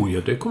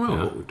 Jo, det kommer jag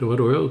ihåg. Det var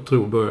då jag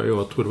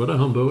tror det var där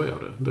han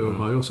började. Då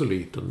var jag så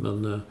liten,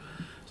 men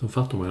sen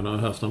fattar man att han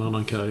hade haft en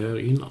annan karriär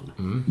innan.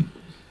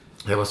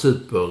 Det var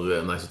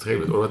super nice och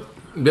trevligt. Och det var ett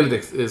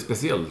väldigt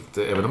speciellt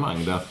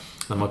evenemang där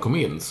när man kom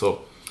in så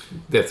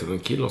det så en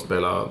kille som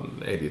spelar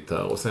Edith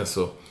där och sen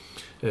så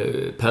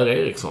Per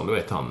Eriksson, du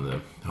vet han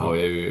har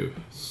ju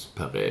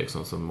Per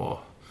Eriksson som var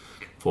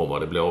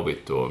formade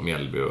Blåvitt och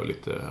Mjällby och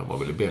lite, han var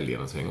väl i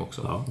Belgien en sväng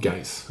också. Ja.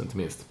 Gais, inte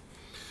minst.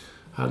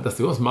 Där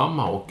stod hans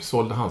mamma och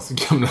sålde hans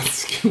gamla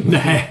skor.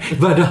 Nej,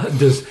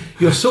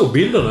 jag såg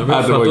bilderna, men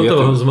jag fattade inte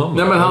vad hans mamma.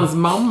 Nej, men hans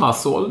mamma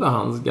sålde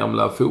hans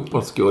gamla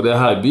fotbollsskor. Det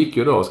här gick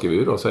ju då, ska vi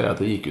ju då säga att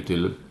det gick ju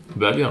till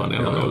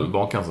välgörande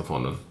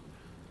Barncancerfonden.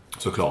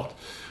 Såklart.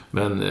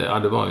 Men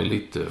det var ju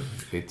lite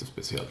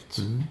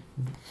speciellt.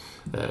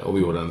 Och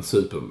vi gjorde en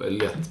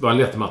det var en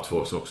lätt match för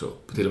oss också.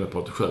 Till och med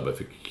Patrik Sjöberg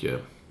fick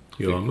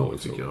göra mål.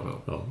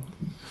 Ja.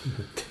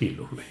 Till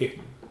och med.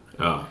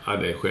 Ja,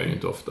 det sker ju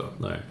inte ofta.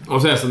 Nej.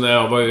 Och sen så när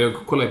jag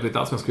kollade på lite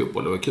allsvensk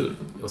fotboll, det var kul.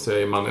 Jag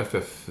ser Malmö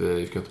FF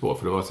i Göteborg,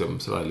 för det var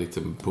så var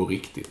lite på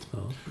riktigt. Ja.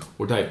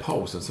 Och där i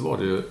pausen så var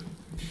det ju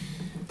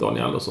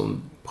Daniel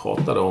Andersson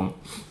pratade om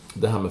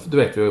det här med, du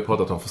vet, vi har ju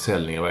pratat om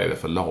försäljningar, vad är det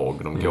för lag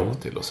de går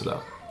till och sådär.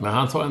 Men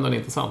han sa ändå en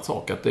intressant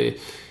sak, att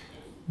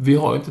vi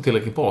har ju inte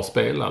tillräckligt bra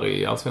spelare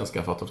i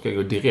allsvenskan för att de ska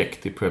gå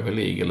direkt till Premier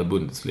League eller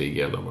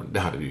Bundesliga. Det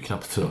hade vi ju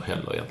knappt för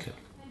heller egentligen.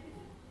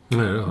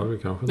 Nej, det har vi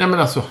kanske inte. Nej, men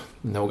alltså,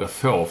 några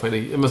få. För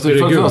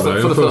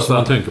det första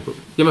man tänker på.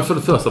 Ja, men för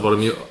det första var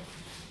de ju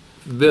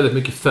väldigt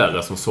mycket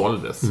färre som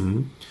såldes.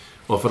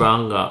 Och för det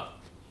andra,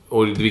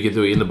 Och vilket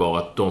då innebar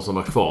att de som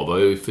var kvar var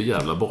ju för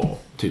jävla bra.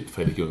 Typ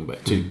Fredrik Ljungberg,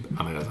 typ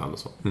Andreas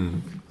Andersson.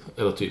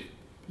 Eller typ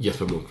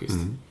Jesper Blomqvist.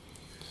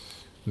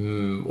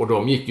 Och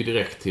de gick ju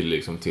direkt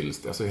till,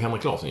 alltså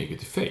Henrik Larsson gick ju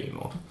till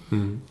Feyenoord.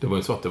 Det var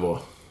ju så att det var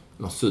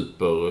någon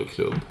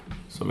superklubb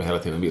som jag hela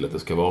tiden vill att det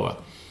ska vara.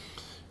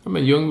 Ja,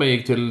 men Ljungberg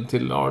gick till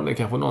det är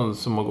kanske någon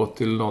som har gått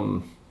till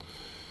någon.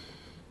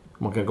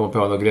 Man kan komma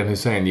på att Glenn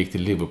Hussein gick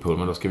till Liverpool,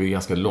 men då ska vi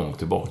ganska långt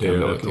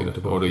tillbaka.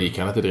 Och då gick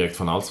han inte direkt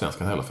från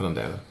Allsvenskan heller för den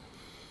delen.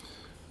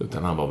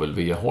 Utan han var väl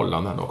via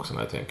Holland också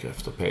när jag tänker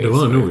efter PSV. Det var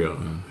han nog, ja.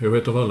 Jag vet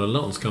att det var en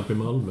landskamp i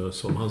Malmö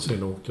som han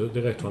sen åkte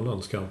direkt från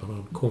landskampen.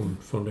 Han kom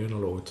från det ena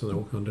laget, sen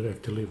åkte han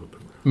direkt till Liverpool.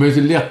 Men det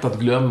är lätt att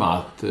glömma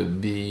att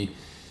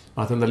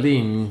Martin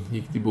Dahlin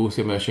gick till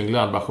Borussia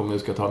Mönchengladbach, om vi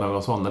ska ta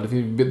några sådana.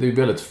 Det är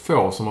väldigt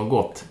få som har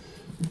gått.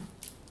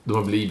 De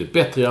har blivit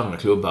bättre i andra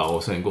klubbar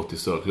och sen gått till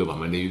större klubbar,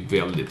 men det är ju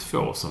väldigt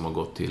få som har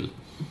gått till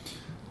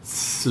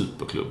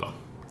superklubbar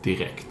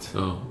direkt.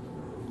 Ja.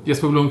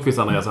 Jesper Blomqvist,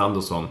 Andreas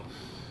Andersson,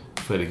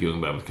 Fredrik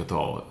Ljungberg ska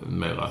ta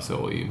mera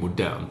så i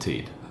modern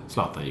tid.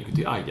 Zlatan gick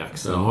till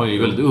Ajax. Han var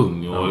ju väldigt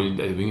ung och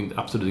det är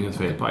absolut inget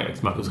fel på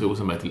Ajax. Marcus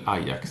Rosenberg till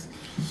Ajax.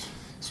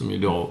 Som ju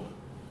då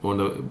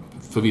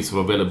förvisso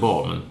var väldigt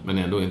bra, men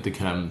ändå inte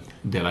crème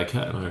de la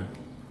crème.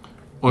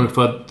 Och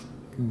för att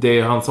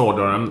det han sa,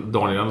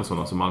 Daniel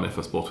Andersson som han är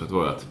för sportchef,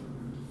 var att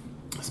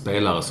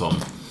spelare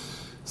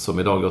som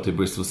idag går till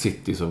Bristol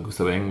City, som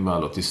Gustav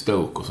Engvall, och till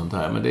Stoke och sånt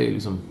här, men det är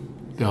liksom,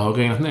 det har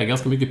regnat ner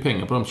ganska mycket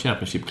pengar på de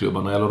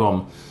Championship-klubbarna eller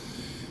de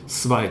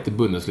Zweite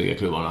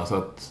Bundesliga-klubbarna, så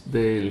att det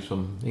är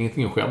liksom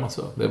ingenting att skämmas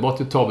för. Det är bara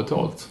att ta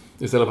betalt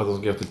istället för att de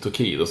ska gå till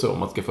Turkiet och så,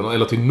 man ska få,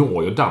 eller till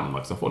Norge och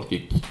Danmark som folk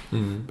gick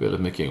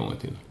väldigt mycket en gång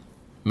till.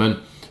 Men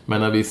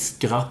när vi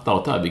skrattar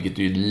åt det här, vilket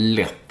är ju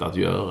lätt att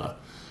göra,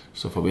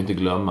 så får vi inte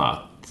glömma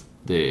att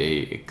det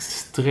är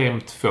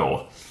extremt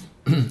få,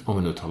 om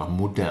vi nu talar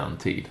modern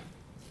tid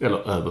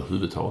eller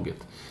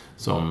överhuvudtaget,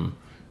 som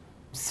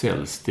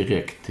säljs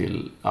direkt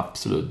till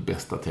absolut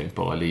bästa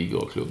tänkbara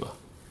ligor och klubbar.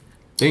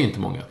 Det är inte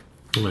många.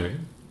 Nej.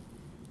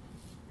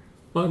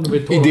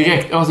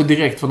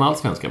 Direkt från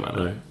Allsvenskan med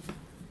det.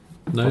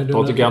 Nej,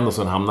 Patrik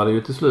Andersson hamnade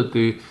ju till slut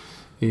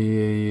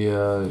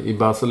i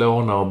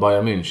Barcelona och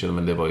Bayern München,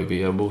 men det var ju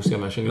via Borussia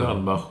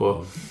Mönchengladbach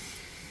och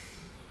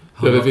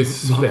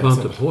var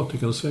inte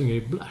Patrik en sväng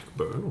i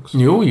Blackburn också?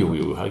 Jo,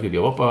 herregud,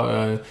 jag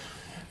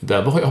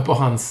var på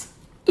hans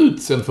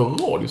utsänd för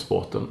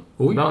Radiosporten.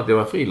 Det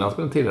var frilans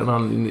på den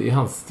tiden i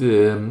hans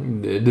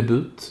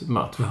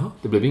debutmatch.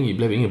 Det blev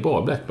ingen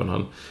bra Blackburn.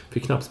 Han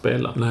fick knappt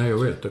spela. Nej,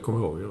 jag vet. Jag kommer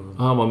ihåg.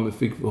 Han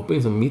fick hoppa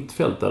in som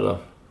mittfältare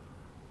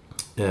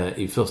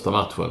i första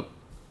matchen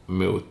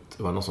mot,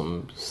 det var någon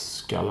som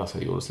skallade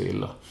sig och gjorde sig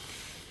illa.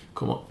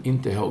 Kommer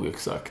inte ihåg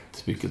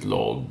exakt vilket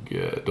lag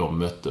de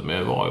mötte, men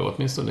jag var ju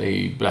åtminstone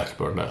i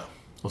Blackburn där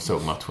och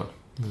såg matchen.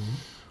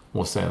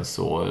 Och sen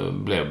så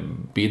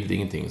bidde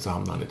ingenting, så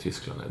hamnade han i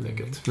Tyskland helt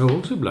enkelt. Jag var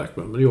också i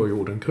Blackburn, men jag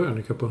gjorde en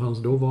krönika på hans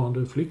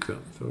dåvarande flickvän.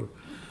 För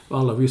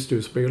alla visste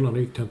ju, spelarna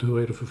gick till hur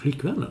är det för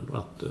flickvännen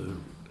att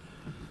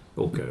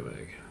åka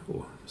iväg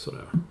och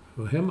sådär.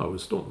 Jag var hemma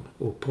hos dem.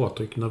 Och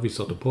Patrik, när vi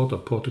satt och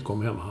pratade, Patrik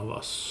kom hem, han var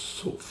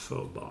så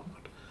förbannad.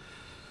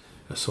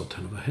 Jag sa till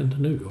henne, vad hände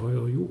nu? Har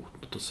jag gjort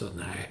något? Och sa,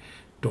 nej,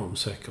 de har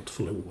säkert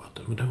förlorat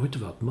det. Men det har inte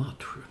varit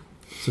match.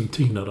 Sen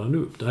tinade han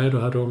upp. Nej, då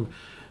hade de,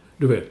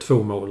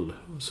 2 mål.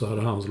 Så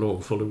hade hans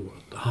lag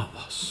förlorat.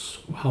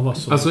 Han var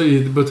så... Alltså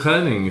på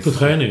träning? På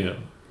träningen.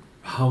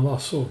 Han var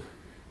så...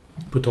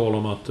 På tal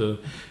om att,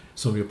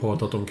 som vi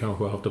pratat om,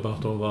 kanske haft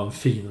debatter om, var en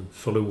fin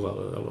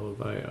förlorare.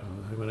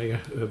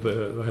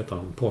 Eller vad heter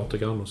han?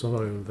 Patrik Andersson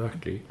var ju en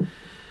verklig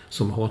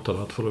som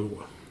hatade att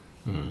förlora.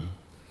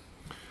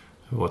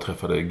 Jag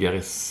träffade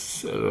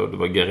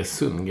Gary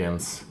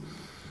Sundgrens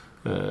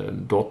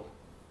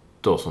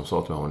dotter som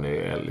sa till mig, hon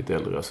är lite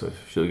äldre, alltså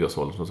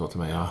 20-årsåldern, som sa till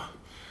mig,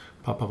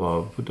 pappa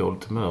var på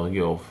dåligt humör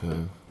igår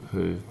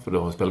för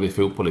då spelade vi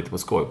fotboll lite på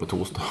skoj på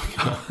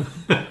torsdagar.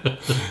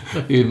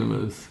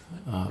 Inomhus.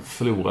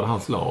 Förlorade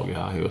hans lag,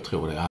 jag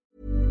tror det.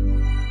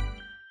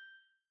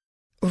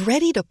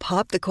 Ready to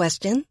pop the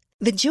question?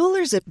 The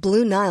jewelers at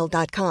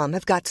BlueNile.com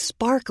have got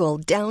sparkle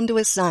down to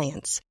a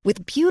science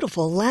with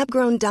beautiful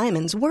lab-grown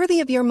diamonds worthy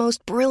of your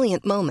most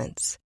brilliant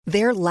moments.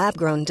 Their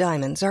lab-grown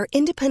diamonds are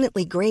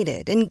independently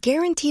graded and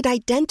guaranteed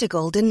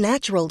identical to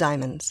natural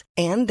diamonds,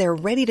 and they're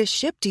ready to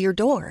ship to your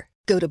door.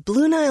 Go to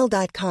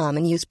BlueNile.com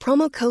and use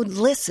promo code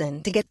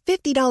LISTEN to get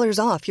 $50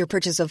 off your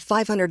purchase of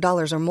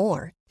 $500 or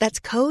more. That's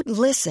code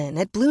LISTEN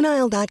at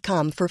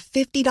BlueNile.com for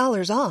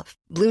 $50 off.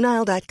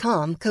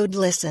 BlueNile.com, code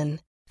LISTEN.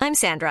 I'm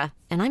Sandra,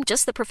 and I'm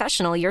just the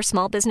professional your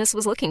small business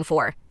was looking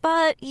for.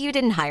 But you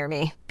didn't hire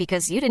me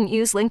because you didn't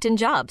use LinkedIn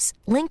Jobs.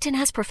 LinkedIn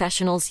has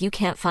professionals you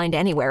can't find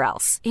anywhere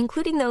else,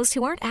 including those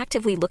who aren't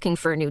actively looking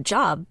for a new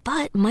job,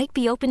 but might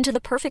be open to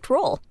the perfect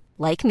role,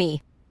 like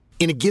me.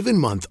 In a given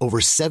month, over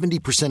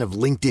 70% of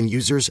LinkedIn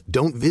users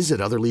don't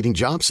visit other leading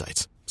job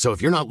sites. So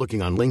if you're not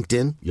looking on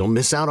LinkedIn, you'll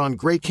miss out on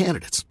great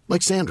candidates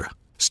like Sandra.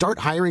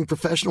 Start hiring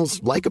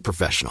professionals like a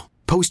professional.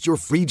 Post your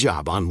free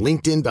job on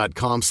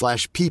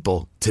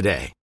linkedin.com/people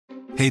today.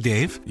 Hey,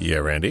 Dave. Yeah,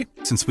 Randy.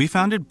 Since we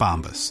founded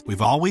Bombas,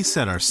 we've always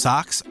said our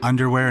socks,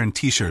 underwear, and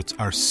T-shirts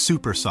are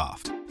super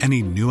soft.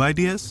 Any new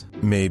ideas?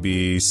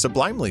 Maybe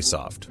sublimely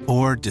soft.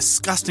 Or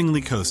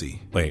disgustingly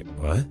cozy. Wait,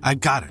 what? I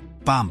got it.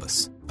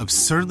 Bombas.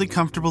 Absurdly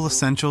comfortable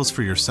essentials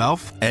for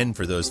yourself and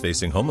for those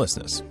facing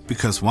homelessness.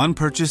 Because one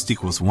purchased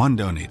equals one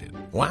donated.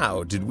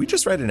 Wow, did we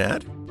just write an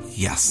ad?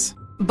 Yes.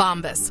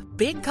 Bombas.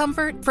 Big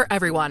comfort for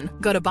everyone.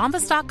 Go to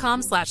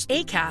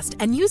bombas.com/ACAST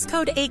and use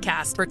code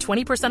ACAST for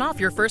 20% off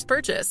your first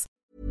purchase.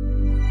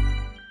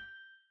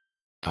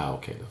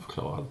 Okej, det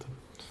förklarar allt.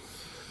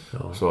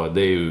 Ja. Så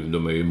det är ju,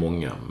 de är ju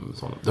många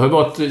sådana. Det har ju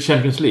varit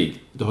Champions League.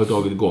 Det har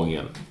dragit igång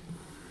igen.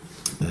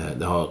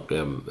 Det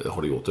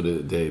har det gjort. Och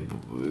det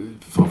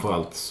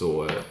framförallt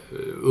så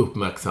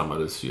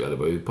uppmärksammades ju, det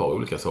var ju ett par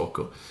olika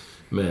saker.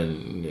 Men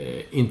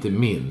inte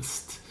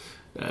minst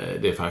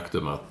det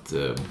faktum att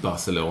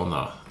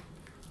Barcelona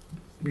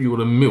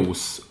gjorde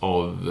mos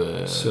av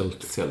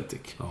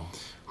Celtic. Ja.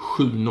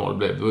 7-0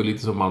 blev det. Det var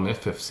lite som Malmö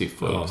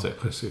FF-siffror. Ja,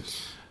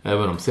 precis.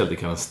 Även om Celtic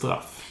kan en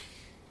straff.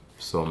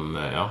 Som,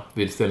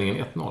 vid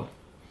ställningen 1-0.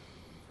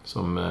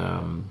 Som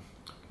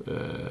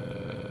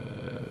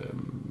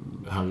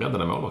han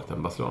räddade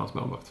målvakten, Barcelonas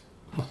målvakt.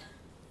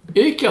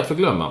 Icke att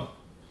förglömma.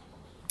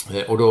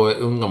 Och då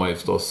undrar man ju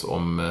förstås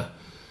om...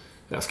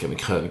 Jag skrev en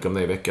krönika om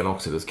det i veckan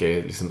också.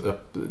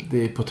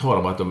 Det är på tal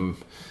om att de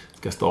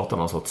ska starta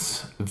någon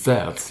sorts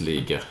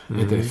världsliga.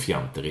 Inte det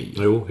fjanteri.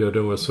 Jo,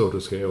 det var så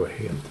du ska göra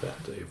helt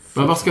rätt.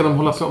 Men vad ska de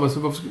hålla på med?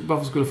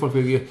 Varför skulle folk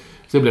vilja...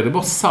 Så blir det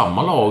bara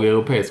samma lag,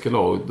 europeiska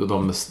lag,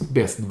 de med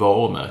bäst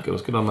varumärken. Då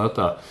ska de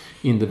möta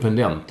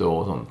independenter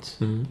och sånt.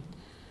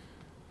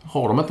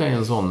 Har de inte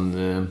en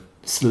sån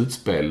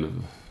slutspel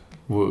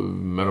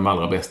med de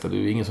allra bästa? Det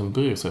är ju ingen som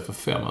bryr sig för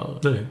 5 år.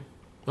 Nej,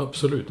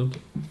 absolut inte.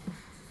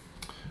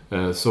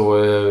 Så,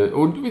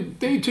 och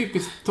det är ju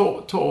typiskt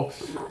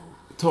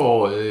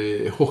ta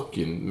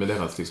hockeyn med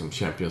deras liksom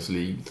Champions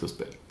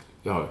League-slutspel.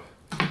 Ja.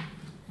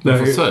 De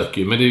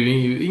försöker ju, men det är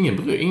ju ingen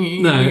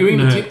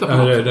att titta på.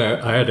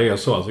 Nej, det är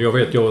så. Alltså,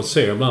 jag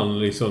ser ibland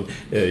liksom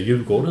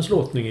Djurgårdens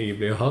lottning i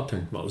blir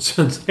hartänkt mal.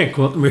 Sen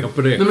tänker jag inte mer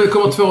på det. Nej, men det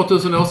kommer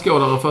 2000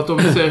 åskådare för att de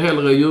ser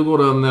hellre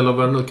Djurgården eller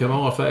vad det nu kan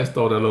vara,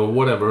 Färjestad eller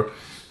whatever.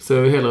 Så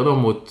hellre dem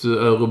mot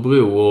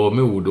Örebro och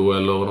Modo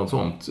eller något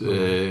sånt.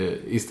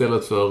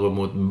 Istället för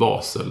mot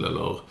Basel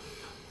eller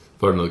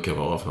vad det nu kan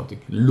vara för någonting.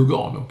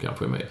 Lugano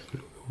kanske är med.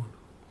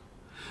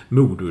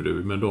 Modo du,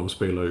 men de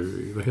spelar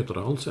ju, vad heter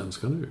det,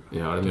 allsvenska nu?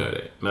 Ja, det gör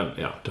det. Men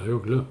ja. Det har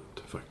jag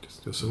glömt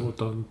faktiskt. Jag såg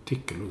ett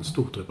artikel och ett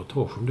stort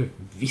reportage om det.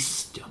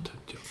 Visst jag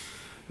tänkte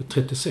jag.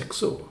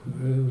 36 år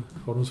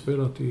har de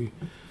spelat i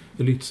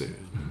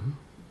elitserien.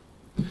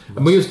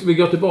 Men just vi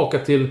går tillbaka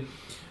till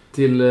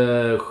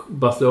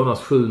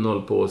Barcelonas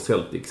 7-0 på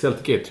Celtic.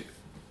 Celtic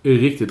är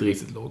ett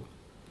riktigt lag.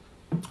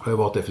 Har jag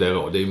varit det i flera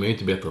år. Det är ju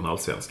inte bättre än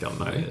allsvenskan.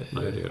 Nej,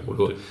 det är det.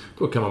 Och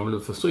då kan man väl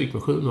få stryk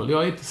med 7-0.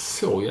 Jag är inte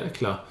så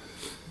jäkla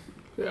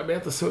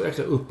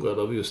upprörd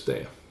av just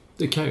det.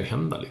 Det kan ju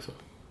hända liksom.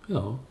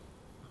 Ja.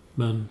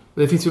 Men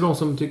det finns ju de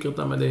som tycker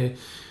att det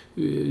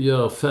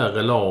gör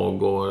färre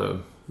lag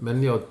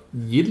men jag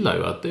gillar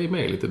ju att det är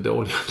med lite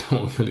dåliga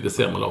lag och lite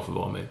sämre lag för att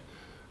vara med.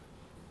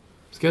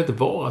 Ska det inte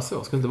vara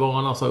så? Ska det inte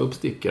vara en sån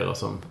uppstickare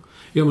som...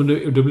 Ja, men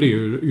det blir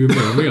ju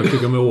mer och mer, jag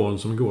tycker med åren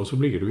som går så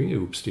blir det ju inga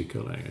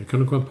uppstickare längre. Kan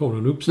du komma på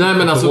en uppstickare? Nej,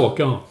 men alltså...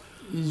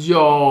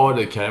 Ja,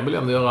 det kan jag väl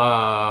ändå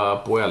göra.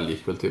 Poel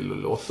gick väl till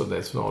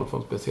 8-delsfinal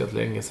för speciellt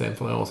länge sedan.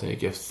 För några år sedan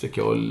gick FCK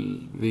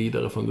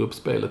vidare från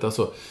gruppspelet.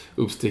 Alltså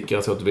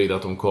uppstickare så att vidare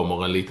att de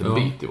kommer en liten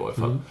bit i varje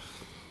fall.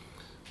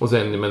 Och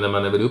sen, men när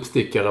man är väl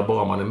uppstickare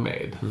bara man är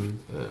med.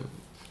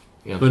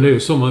 Men det är ju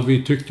som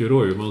vi tyckte ju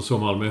då ju, man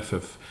som Malmö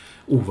FF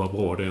vad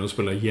bra det är att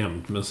spela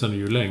jämnt, men sen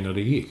ju längre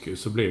det gick ju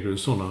så blev det ju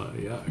såna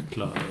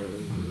jäkla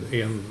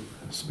en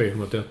spel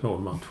mot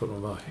 1-0-match för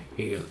de var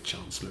helt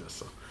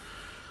chanslösa.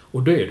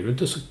 Och då är det ju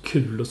inte så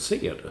kul att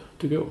se det,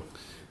 tycker jag.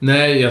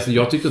 Nej, alltså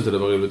jag tyckte inte det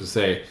var roligt att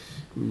se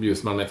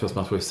just Malmö FFs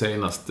match i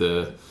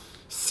senaste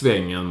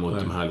svängen mot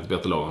de här lite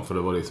bättre lagen, för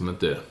det var liksom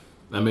inte...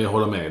 Nej, men jag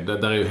håller med.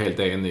 Där är ju helt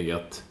enig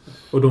att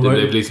och det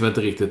blev liksom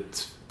inte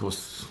riktigt på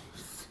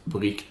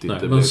riktigt.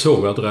 Nej, man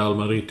såg att Real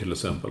Madrid till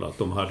exempel, att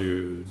de hade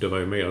ju, det var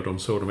ju mer, de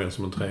såg det mer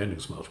som en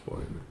träningsmatch på.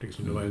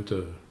 Liksom, det var ju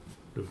inte,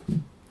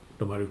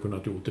 de hade ju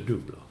kunnat gjort det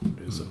dubbla.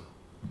 Det är så.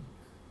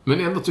 Men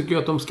ändå tycker jag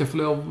att de ska få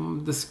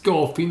lov, det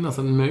ska finnas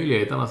en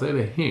möjlighet, annars är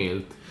det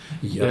helt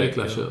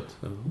jäkla kört.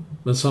 Ja.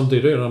 Men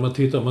samtidigt är det, när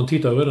man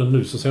tittar redan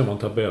nu så ser man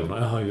tabellerna.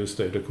 Jaha, just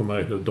det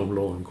kommer de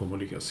lagen kommer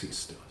ligga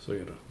sist. Ja. Så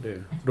är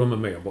det. De är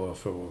med bara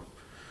för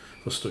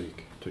stryk,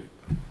 typ.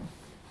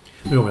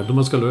 Men jag vet inte om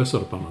man ska lösa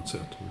det på annat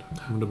sätt.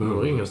 Men det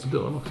behöver ringas till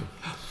dörren också.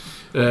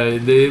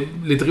 Det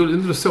är lite roligt,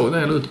 inte du såg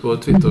när jag ute på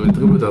Twitter,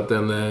 lite roligt att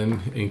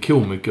en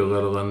komiker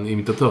eller en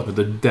imitatör som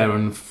heter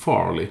Darren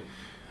Farley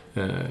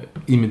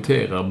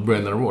imiterar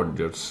Brendan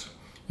Rodgers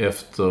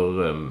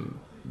efter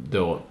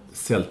då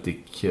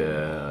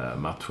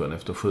Celtic-matchen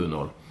efter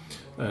 7-0.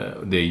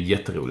 Det är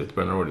jätteroligt.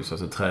 Brendan Rodgers,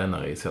 alltså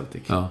tränare i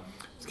Celtic. Ja.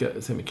 Ska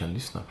se om vi kan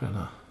lyssna på den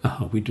här.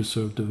 We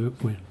deserve the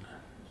win.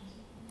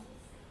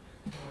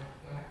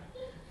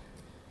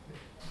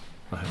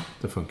 Nej,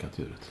 det funkar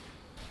inte ljudet.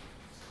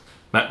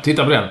 Nej,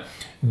 titta på den.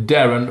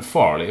 Darren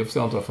Farley. Jag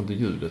förstår inte varför inte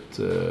ljudet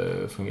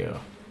fungerar.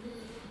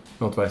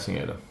 Något väsen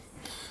är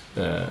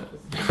det.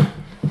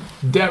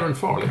 Darren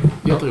Farley.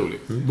 Jätterolig.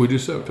 Would you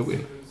serve to win?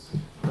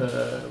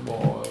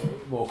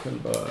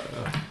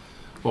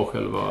 Var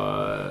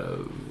själva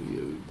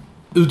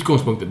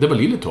utgångspunkten. Det var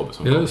Lille Tobbe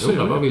som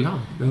kom. Vad vill han?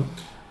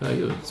 Ja.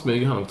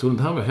 Smyger han omkring.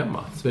 Han var hemma.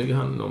 Smyger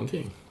han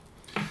omkring.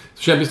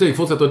 Så Champions League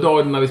fortsätter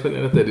idag när vi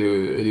spelar detta. Det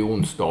är ju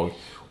onsdag.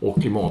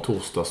 Och imorgon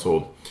torsdag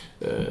så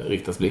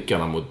riktas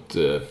blickarna mot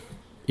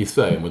i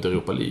Sverige mot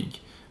Europa League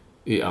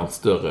i allt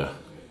större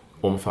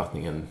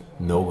omfattning än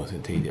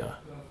någonsin tidigare.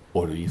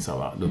 Och du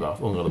gissar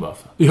undrar du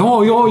varför?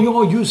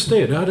 Ja, just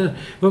det.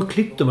 Jag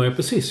klippte mig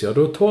precis. Ja.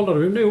 Då talade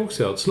vi om det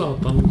också. Att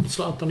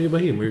Zlatan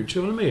Ibrahimovic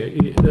var med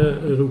i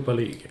Europa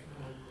League.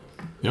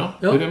 Ja,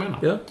 det är det jag menar.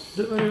 Ja,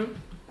 det var det.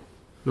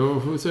 Då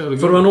får vi se hur det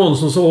går. För det var någon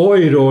som sa,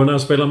 oj då, när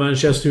jag spelar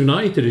Manchester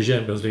United i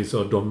Champions League,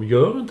 så de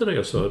gör inte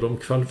det, så de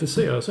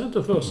kvalificerar sig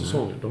inte för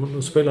säsongen.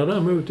 De spelar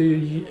däremot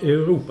i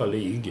Europa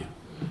League.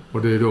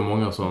 Och det är då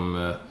många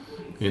som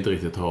inte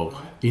riktigt har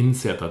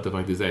insett att det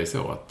faktiskt är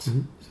så att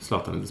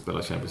Zlatan inte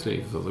spelar Champions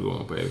League för första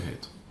gången på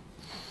evighet.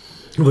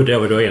 Och det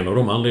var då en av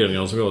de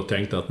anledningarna som jag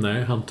tänkte att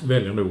nej, han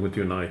väljer nog ett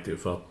United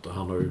för att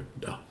han har ju...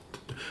 Ja,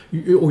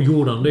 och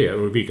gjorde han det,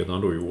 och vilket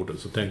han då gjorde,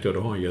 så tänkte jag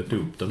då har han gett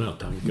upp den här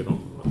tanken om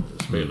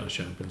att spela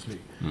Champions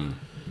League.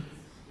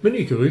 Men det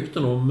gick ju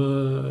rykten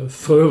om,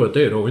 för övrigt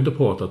det har vi inte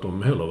pratat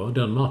om heller, va?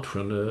 Den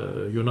matchen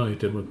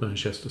United mot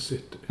Manchester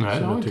City. Nej,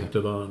 så jag tyckte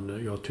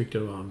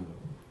det var en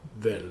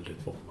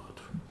väldigt bra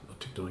match. Jag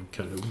tyckte det var en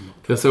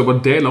kanonmatch. Jag såg bara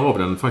delar av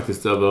den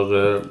faktiskt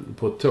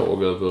på ett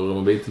tåg över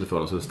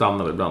mobiltelefonen, så det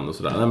stannade ibland och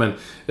sådär. Nej, men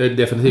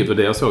definitivt, och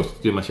det jag såg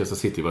att Manchester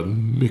City var ett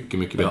mycket,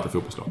 mycket bättre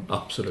fotbollslag.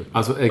 Absolut.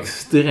 Alltså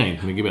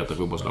extremt mycket bättre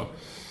fotbollslag.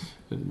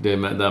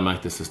 Där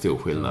märktes det stor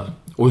skillnad.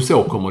 Och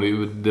så kommer det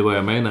ju, det vad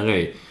jag menar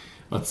är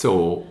att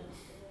så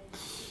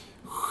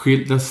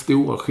den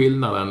stora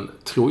skillnaden,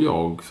 tror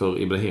jag, för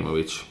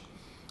Ibrahimovic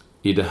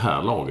i det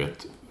här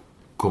laget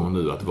kommer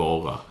nu att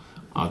vara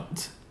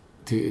att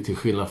till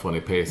skillnad från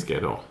i PSG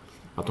då,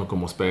 att de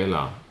kommer att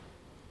spela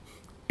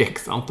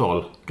x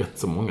antal, rätt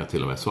så många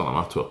till och med, sådana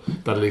matcher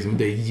där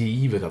det är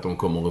givet att de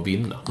kommer att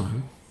vinna.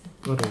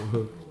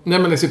 Nej,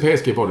 men i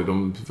PSG var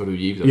det för du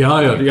givet.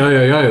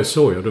 Ja,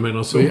 så ja, du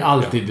menar så. Det är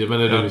alltid, men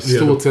det är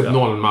stort sett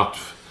noll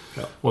match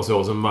och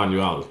så vann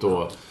ju allt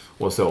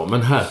och så.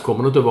 Men här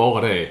kommer det inte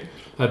vara det.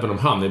 Även om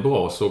han är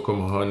bra så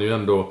kommer han ju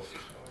ändå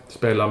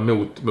spela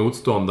mot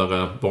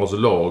motståndare vars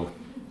lag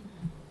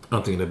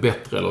antingen är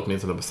bättre eller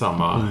åtminstone på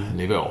samma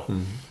nivå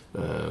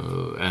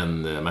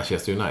än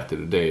Manchester United.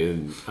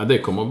 Det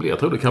kommer att bli, jag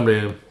tror det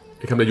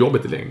kan bli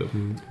jobbigt i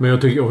längden. Men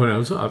jag tycker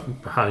också att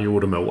han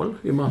gjorde mål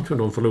i matchen.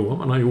 De förlorade,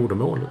 men han gjorde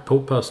mål.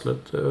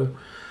 Påpassligt.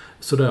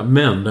 Sådär.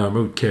 Men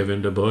däremot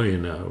Kevin De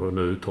Bruyne, och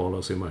nu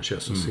uttalar sig i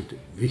Manchester City.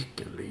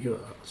 Vilken lirare.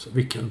 Alltså,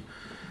 vilken...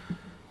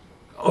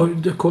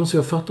 Det är konstigt,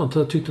 jag fattar inte.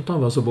 Jag tyckte att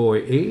han var så bra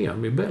i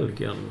EM i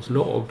Belgiens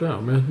lag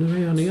där. Men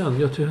nu är han igen.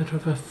 Jag tycker att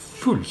det var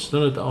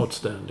fullständigt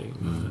outstanding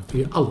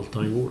i allt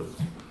han gjorde.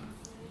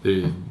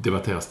 Det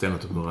debatteras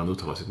ständigt om hur han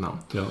uttalar sitt namn.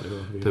 Ja,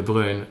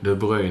 De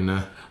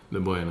Bruyne.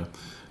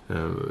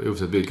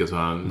 Oavsett vilka så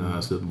han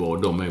superbra.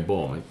 De är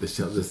bra. Men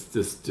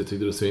jag tyckte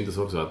det syntes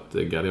också att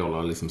Guardiola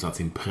har liksom satt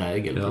sin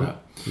prägel på det här.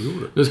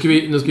 Nu ska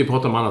vi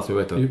prata om annat som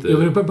jag vet att...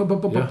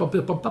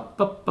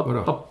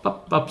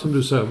 Som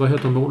du säger, vad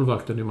heter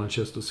målvakten i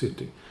Manchester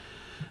City?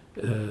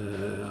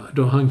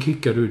 Då han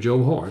kickade ju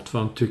Joe Hart för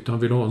han tyckte han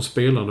ville ha en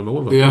spelande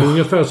målvakt.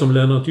 Ungefär som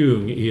Lennart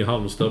Ljung i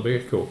Halmstad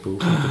BK på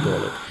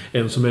 70-talet.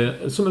 En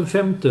som en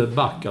femte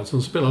back, alltså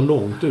som spelar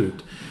långt ut.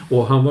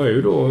 Och han var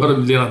ju då...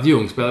 Lennart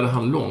Ljung spelade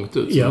han långt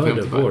ut som ja,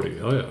 femte det back? Var det.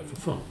 Ja,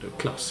 för fan. Det är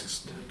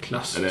klassiskt.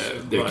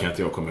 Det kan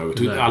inte jag komma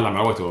ihåg. Alla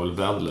målvakter var väl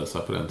värdelösa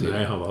på den tiden.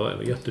 Nej, han var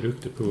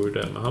jätteduktig på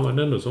det. Men han var den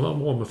enda som var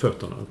bra med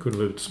fötterna. Han kunde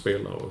vara ute och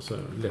spela och så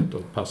lätt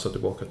att passa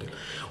tillbaka till.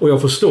 Och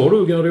jag förstår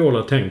hur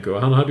Guardiola tänker.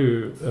 Han hade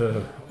ju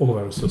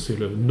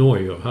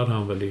Neuer hade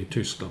han väl i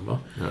Tyskland, va?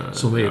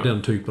 Som är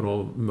den typen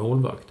av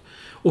målvakt.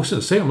 Och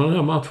sen ser man den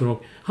här matchen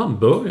och han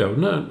börjar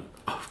när...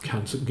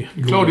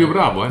 Claudio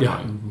Bravo. Ja,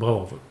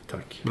 bravo.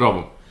 Tack.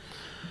 Bravo.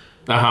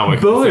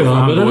 Börjar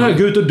han med den här,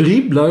 gå ut och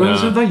dribbla. Ja.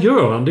 Sen, vad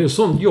gör han? Det är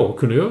sånt jag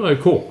kunde göra i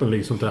koppen.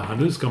 Liksom,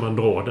 nu ska man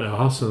dra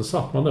det. Sen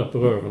satt man där på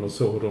röven och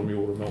så de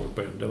gjorde mål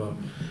på en. Det var...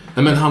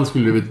 Nej, men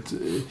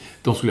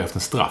de skulle haft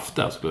en straff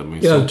där.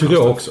 Ja, tycker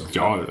jag också.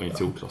 Ja, det är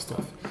inte oklar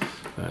straff.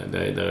 Det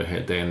är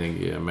helt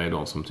enig med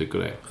de som tycker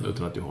det.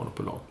 Utan att jag håller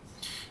på lag.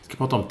 Jag ska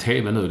prata om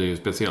TV nu. Det är ju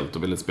speciellt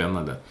och väldigt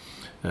spännande.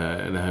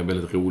 Det här är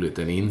väldigt roligt.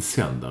 En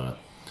insändare.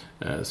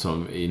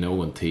 Som i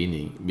någon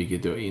tidning,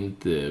 vilket jag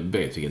inte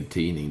vet vilken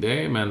tidning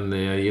det är, men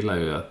jag gillar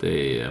ju att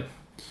det är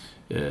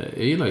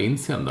jag gillar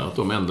insändare, att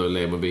de ändå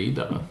lever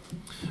vidare.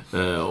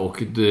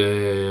 Och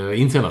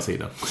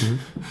insändarsidan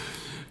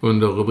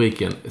under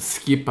rubriken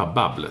Skippa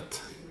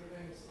babblet.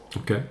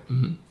 Okej.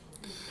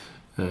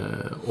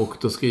 Och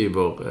då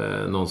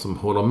skriver någon som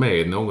håller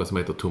med, någon som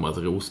heter Thomas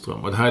Roström.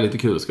 Och det här är lite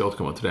kul, jag ska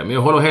återkomma till det. Men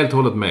jag håller helt och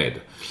hållet med.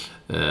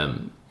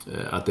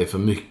 att det är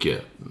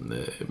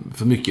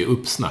för mycket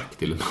uppsnack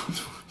till en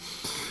match.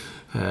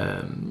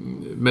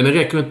 Men det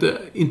räcker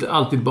inte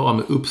alltid bara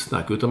med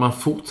uppsnack, utan man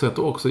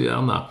fortsätter också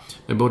gärna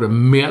med både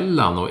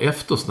mellan- och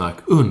eftersnack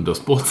under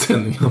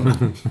sportsändningarna.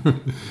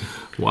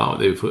 Wow,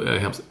 det är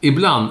hemskt.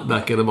 Ibland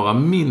verkar det vara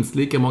minst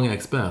lika många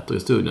experter i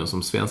studion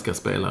som svenska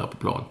spelare på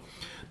plan.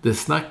 Det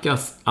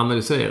snackas,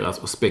 analyseras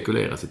och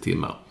spekuleras i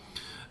timmar.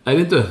 Är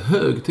det inte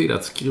hög tid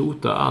att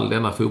skrota all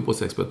denna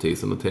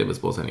fotbollsexpertis under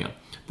tv-sportsändningar?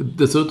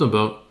 Dessutom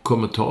bör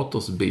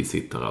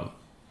kommentatorsbisittaren,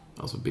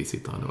 alltså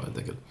bisittaren då helt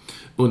enkelt,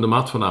 under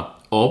matcherna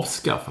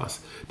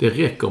avskaffas. Det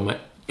räcker med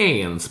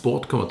en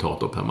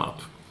sportkommentator per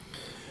match.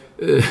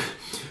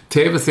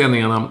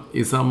 TV-sändningarna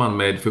i samband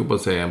med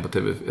fotbollsserien på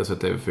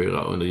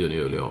TV4 under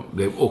juni-juli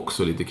blev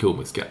också lite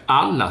komiska.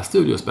 Alla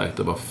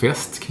studioexperter var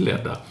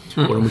festklädda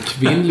och de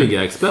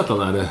kvinnliga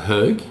experterna hade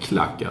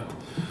högklackat.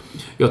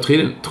 Jag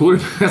trodde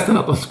nästan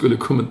att de skulle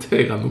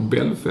kommentera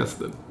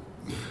Nobelfesten.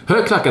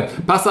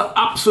 Högklackat passar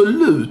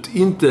absolut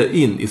inte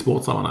in i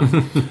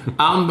sportsammanhang.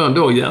 Använd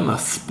då gärna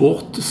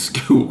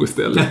sportskor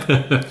istället.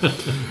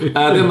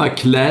 Är denna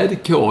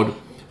klädkod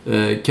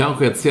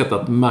kanske ett sätt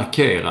att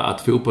markera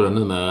att fotbollen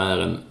numera är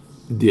en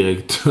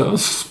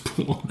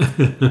direktörssport?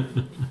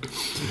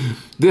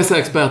 Dessa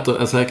experter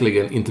är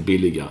säkerligen inte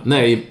billiga.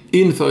 Nej,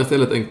 inför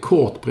istället en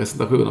kort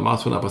presentation av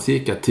matcherna på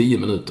cirka 10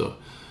 minuter.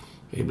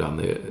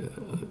 Ibland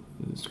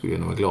skulle jag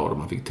nog vara glad om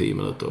man fick 10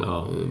 minuter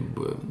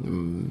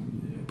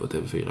på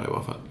TV4 i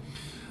alla fall.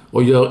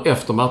 Och gör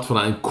efter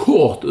matcherna en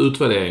kort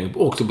utvärdering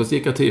också på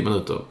cirka 10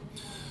 minuter.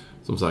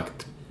 Som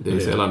sagt, det är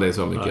sällan det är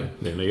så mycket.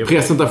 Nej,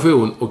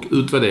 presentation och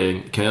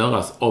utvärdering kan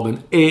göras av en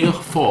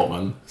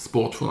erfaren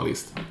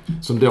sportjournalist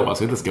som då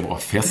alltså inte ska vara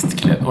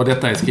festklädd. Och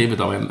detta är skrivet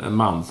av en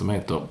man som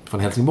heter från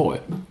Helsingborg.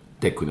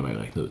 Det kunde man ju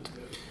räkna ut.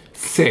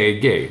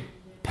 C.G.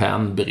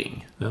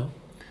 Pernbring. Ja.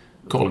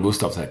 Carl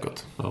Gustav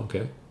säkert.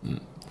 Okej.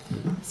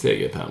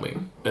 C.G. Pernbring.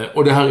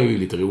 Och det här är ju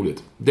lite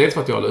roligt. Dels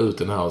för att jag la ut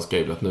den här och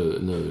skrev att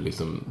nu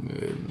liksom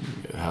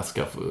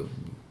härskar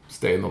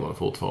stenarna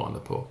fortfarande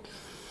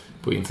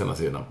på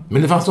insändarsidan.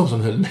 Men det fanns de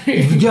som höll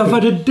med. Ja,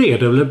 var det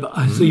blev?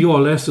 Alltså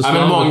jag läste så. Ja,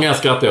 men många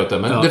skrattade åt det.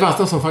 Men det fanns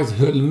de som faktiskt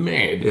höll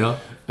med. Ja.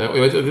 Och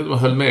jag vet att de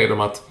höll med om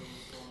att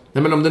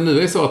nej, men om det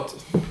nu är så att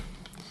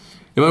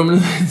om det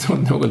är så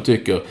att någon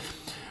tycker,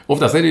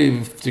 oftast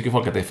tycker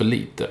folk att det är för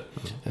lite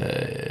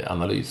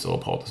analyser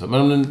och prat och så.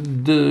 Men om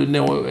det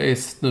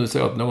är nu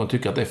så att någon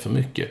tycker att det är för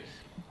mycket,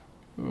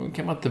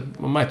 kan man inte,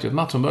 man märker ju att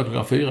matchen börjar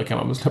klockan 4, kan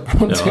man väl släppa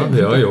på en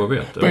Ja, jag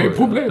vet. Vad är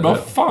problemet? Vad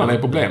fan är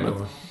problemet?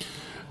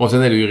 Och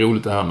sen är det ju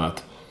roligt det här med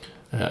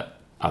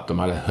att de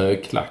hade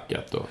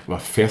högklackat och var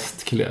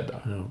festklädda.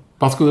 Ja.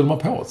 Vad skulle de ha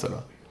på sig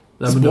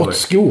då?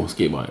 Sportskor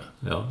skriver man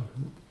ju. Ja.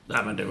 Nej,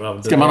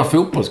 men ska man ha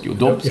fotbollsskor?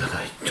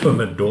 Ja,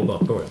 med dobbar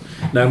på.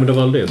 Nej, men det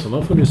var det som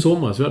var från i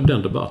sommar, så vi hade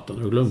den debatten.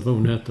 Jag glömde vad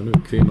hon hette nu,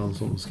 kvinnan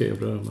som skrev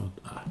det där med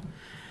att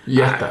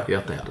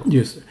Jätte.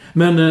 Just det.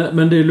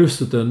 Men det är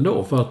lustigt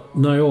ändå, för att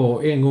när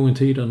jag en gång i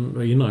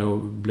tiden, innan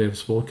jag blev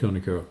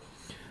sportkrönikör,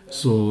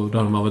 så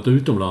där man varit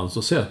utomlands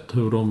och sett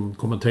hur de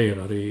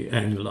kommenterade i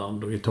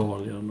England och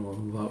Italien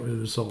och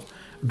USA.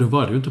 Då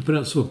var det ju inte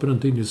på den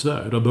tiden i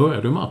Sverige. Där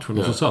började matchen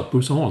och så satt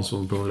Bosse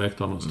Hansson på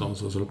läktaren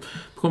någonstans. Och så på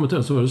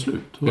kommentaren så var det slut.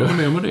 Vad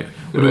var med det?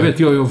 Och då vet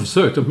jag har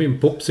försökt att min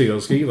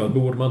popsida skriva att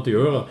borde man inte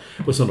göra.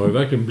 Och sen har det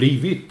verkligen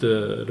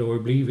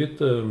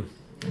blivit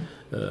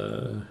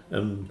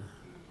en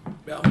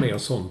mer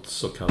sånt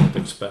så kallat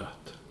expert.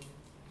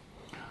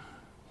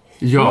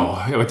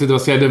 Ja, jag vet inte vad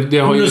jag ska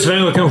säga. Nu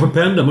svänger kanske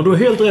pendeln, men du är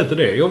helt rätt i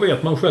det. Jag vet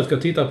att man själv ska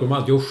titta på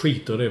match. Jag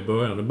skiter det i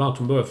början.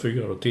 Matchen börjar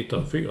 4 och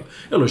tittar 4.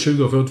 Eller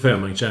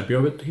 20:45 en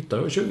champion. Jag vet,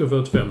 hittar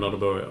 20:45 när det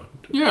börjar.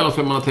 Ja, eller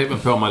så man har TV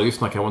på. Man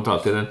lyssnar kanske inte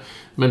alltid.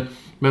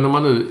 Men om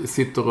man nu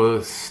sitter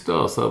och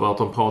stör sig över att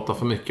de pratar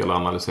för mycket eller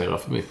analyserar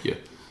för mycket,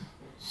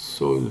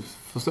 så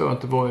förstår jag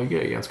inte vad är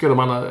grejen. Skulle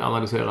man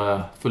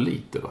analysera för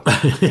lite då?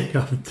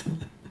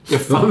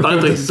 Jag fattar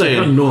inte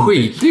riktigt.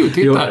 Skit i att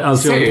titta.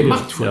 Se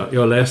matchen.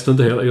 Jag läste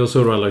inte hela. Jag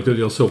såg det lagt ut.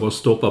 Jag såg bara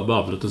stoppa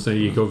babblet och sen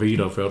gick jag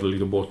vidare för jag hade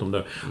lite bortom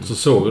där. Så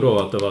såg jag då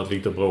att det var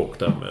lite bråk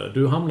där med.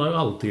 Du hamnar ju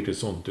alltid i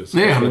sånt.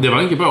 Nej, men det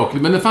var inte bråk.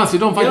 Men det fanns ju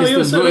de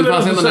faktiskt. Det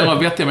fanns ändå några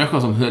vettiga människor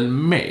som höll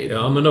med.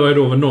 Ja, men det var ju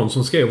då någon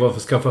som skrev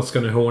varför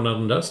ska ni håna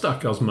den där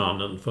stackars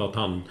mannen för att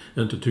han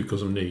inte tycker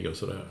som ni och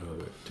sådär.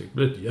 Jag tyckte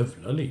det blev ett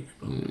jävla liv.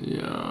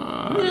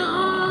 Ja.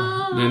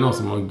 Det är någon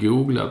som har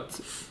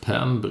googlat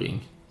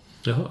Pernbring.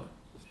 Jaha.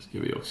 Ska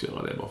vi också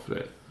göra det bara för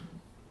det.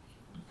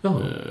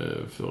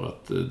 För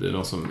att det är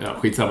någon som... Ja,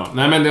 skitsamma.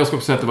 Nej, men jag ska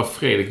också säga att det var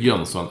Fredrik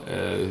Jönsson,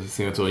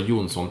 signaturen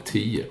Jonsson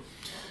 10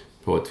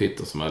 på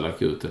Twitter som har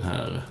lagt ut den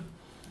här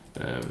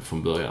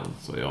från början.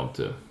 Så jag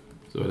inte...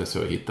 Så är det så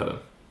jag hittade den.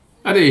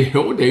 Ja,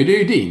 det är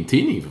ju din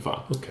tidning för fan.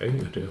 Okej,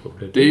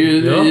 det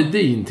är ju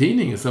din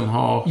tidning som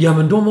har... Ja,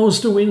 men de har en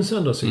stor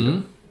insändarsida.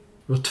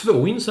 Det var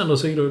 2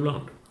 insändarsidor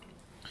ibland.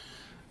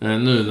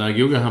 Nu när jag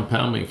googlar han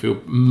Pernbring får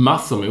upp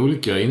massor med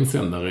olika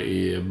insändare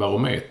i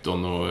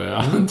Barometern och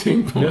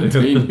allting på en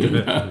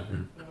tidning.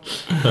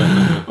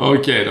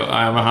 Okej då.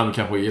 Nej, men han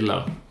kanske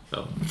gillar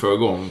få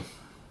igång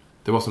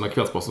Det var som när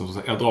Kvällsposten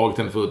som jag dragit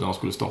henne förut när de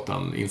skulle starta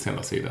en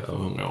insändarsida för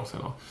 100 år sedan.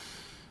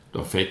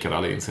 Då fejkade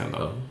alla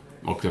insändare.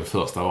 Och det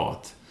första var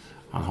att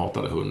han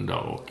hatade hundar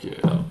och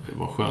det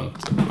var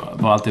skönt.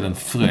 Det var alltid en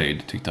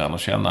fröjd, tyckte han,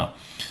 att känna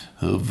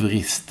hur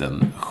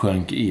vristen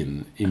sjönk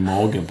in i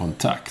magen på en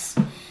tax.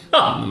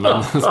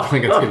 Men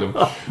sprang till dem.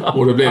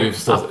 Och då blev det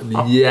förstås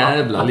ett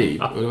jävla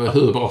liv. Och det var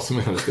hur bra som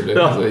helst. Det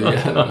blev så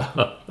jävla...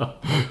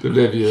 Det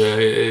blev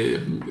ju...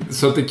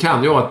 Så att det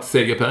kan ju vara att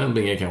Seger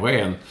Pernbringe kanske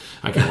är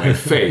han kanske är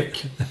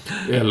fake.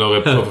 Eller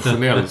en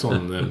professionell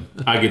sån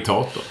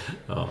agitator.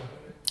 Ja.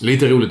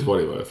 Lite roligt var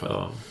det i varje fall.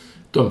 Ja.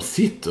 De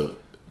sitter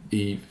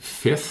i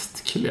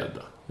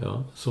festklädda.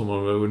 Ja, som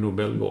man var i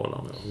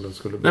Nobelgalan.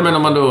 Nej, men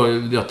om man då...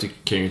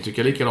 kan ju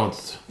tycka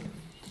likadant...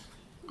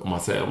 Om man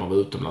säger om man var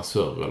utomlands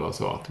förr eller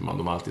så, att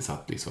de alltid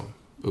satt liksom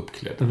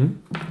uppklädda.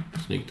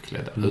 Snyggt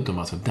klädda. Utom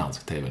alltså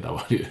dansk tv, där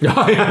var det ju.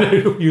 Ja,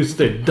 just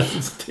det.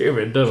 Dansk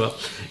tv, där var...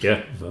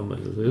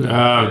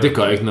 Ja, det är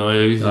korrekt.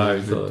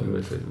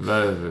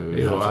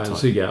 Vi har en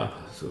cigarr.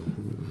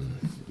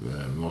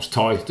 Måste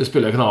ta. Det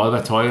spelar ingen roll.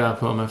 Vad tar jag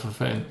på mig för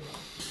fan?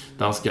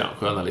 Danska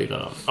sköna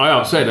lirare.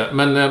 Ja, så är det.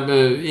 Men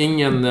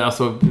ingen...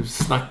 Alltså,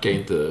 snacka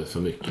inte för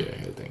mycket,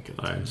 helt enkelt.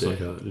 Nej,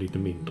 snacka lite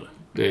mindre.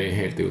 Det är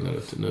helt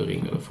onödigt. Nu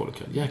ringer det folk.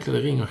 Jäklar,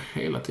 det ringer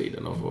hela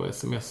tiden och får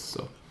sms.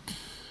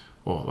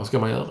 Och vad ska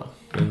man göra?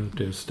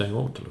 Det stänger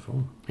av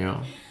telefonen. Ja.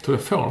 Tror du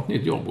jag får något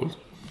nytt jobb, Ulf?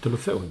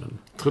 Telefonen?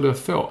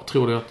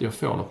 Tror du att jag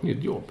får något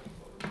nytt jobb?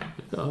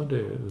 Ja,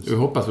 det... Du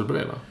hoppas väl på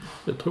det, va?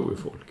 Det tror ju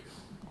folk.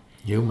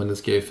 Jo, men det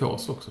ska ju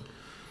fås också.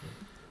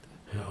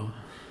 Ja.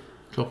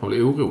 Klart man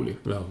blir orolig.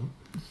 Ja.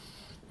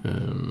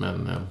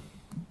 Men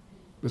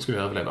det skulle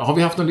jag överleva. Har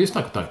vi haft någon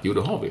lyssnarkontakt? Jo,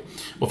 det har vi.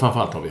 Och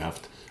framförallt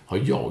har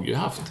jag ju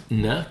haft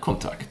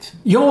närkontakt.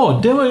 Ja,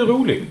 det var ju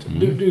roligt.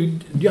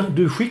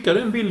 Du skickade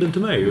den bilden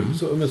till mig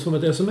som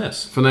ett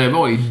sms. För när jag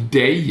var i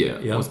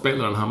Deje och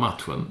spelade den här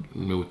matchen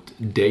mot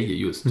Deje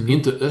just.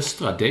 Inte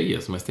östra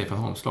Deje som är Stefan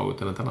Holms lag,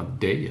 utan ett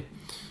annat Deje.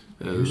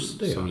 Just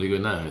det, som ligger i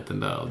närheten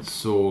där.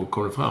 Så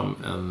kom det fram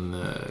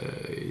en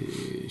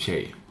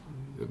tjej.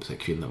 Jag vill säga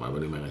kvinna,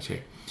 men det är mer en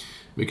tjej.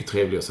 Mycket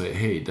trevlig att säga,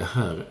 hej, det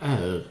här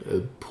är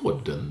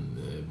podden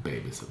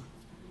Bebisen.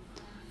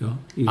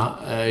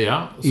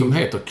 Ja, som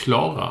heter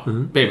Klara.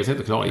 Bebis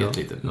heter Klara,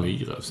 jätteliten.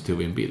 Myra. Så tog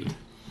vi en bild.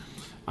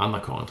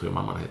 Anna-Karin tror jag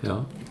mamman heter.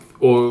 Ja.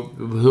 Och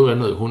hur är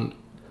det nu? Hon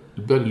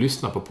började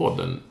lyssna på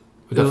podden.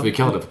 Därför vi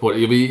kallar det för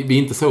podden. Vi är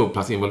inte så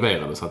pass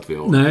involverade så att vi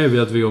har... Nej,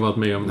 att vi har varit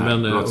med om.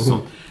 Men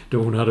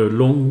hon hade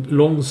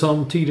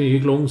tiden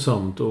gick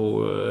långsamt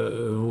och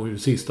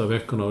sista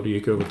veckorna och det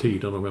gick över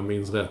tiden om jag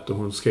minns rätt. Och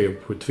hon skrev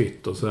på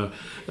Twitter så här,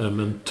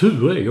 men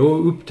tur är, jag har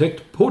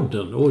upptäckt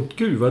podden och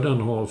gud vad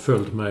den har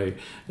följt mig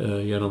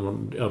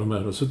genom de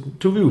här. Så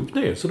tog vi upp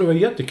det, så det var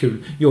jättekul.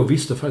 Jag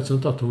visste faktiskt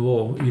inte att hon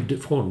var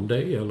från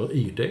det eller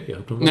i det.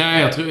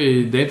 Nej, jag tror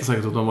det är inte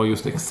säkert att de var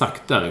just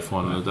exakt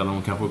därifrån, utan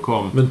de kanske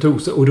kom... Men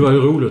och det var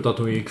ju roligt att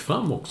hon gick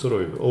fram också då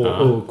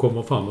och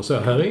kommer fram och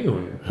säger, här är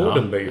hon,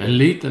 podden baby. En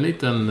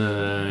liten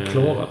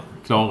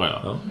Klara,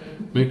 ja.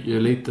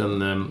 Mycket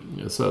liten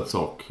söt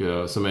sak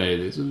som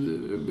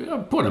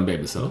är på den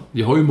bebisen.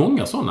 Vi har ju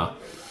många sådana.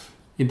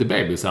 Inte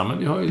bebisar, men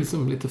vi har ju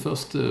liksom lite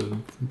först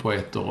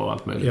poeter och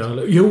allt möjligt.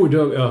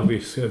 Ja,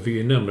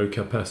 vi nämner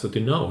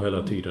Capacity Now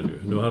hela tiden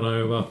nu. Nu hade han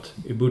ju varit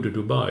i både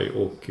Dubai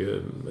och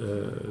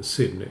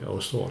Sydney,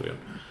 Australien.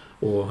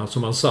 Och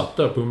som han satt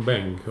där på en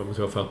bänk, om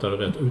jag fattade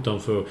rätt,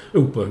 utanför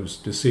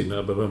operahuset i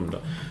Sydney, berömda.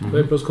 Och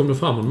plötsligt kom det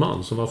fram en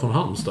man som var från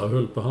Halmstad,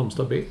 höll på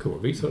Halmstad BK,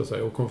 visade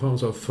sig, och kom fram och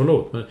sa,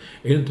 förlåt, men är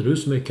det inte du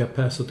som är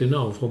Capacity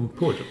Now från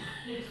podden?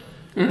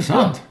 Är det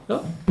sant?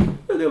 Ja.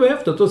 Det var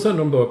häftigt. Och sen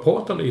de började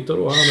prata lite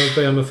då. Han höll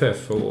på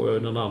MFF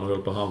och den andra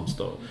höll på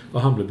Halmstad.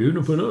 Och han blev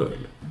bjuden på en öl.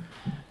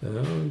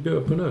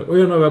 Och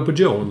när jag var på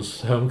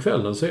Jones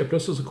häromkvällen så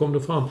plötsligt så kom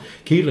det fram.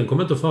 Killen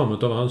kom inte fram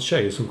utan hans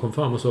tjej som kom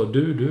fram och sa,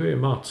 du är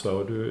Mats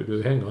och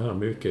du hänger här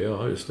mycket.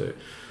 Ja, just det.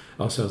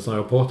 Ja, sen när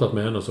jag pratat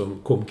med henne så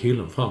kom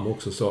killen fram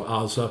också och sa,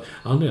 alltså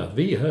Anna,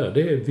 vi är här,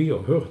 vi har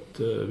hört,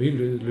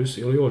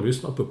 jag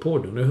lyssnar på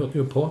podden. Jag har hört att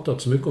ni har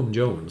pratat så mycket om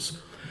Jones.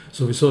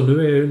 Så vi sa,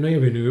 nu är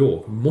vi i New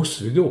York,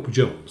 måste vi gå på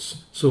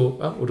Jones? Så,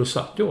 ja, och då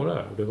satt jag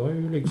där. Det var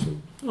ju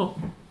liksom, ja.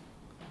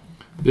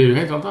 Det är ju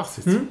helt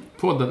fantastiskt.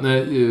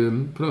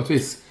 Podden, på något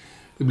vis,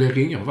 det blir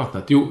ringar på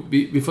vattnet. Jo,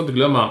 vi får inte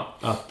glömma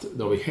att,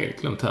 det har vi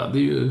helt glömt här, det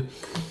är ju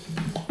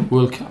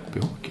World Cup i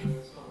hockey.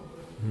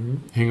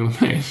 Hänger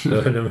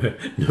du med?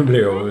 Nu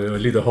blev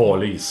jag lite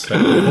hal is.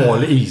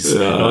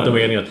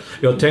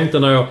 Jag tänkte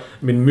när jag,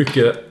 min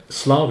mycket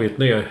slarvigt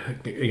ner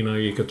innan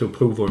jag gick att ta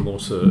prover i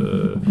morse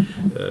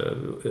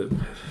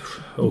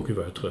och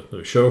vad jag trött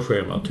nu,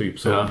 körschema typ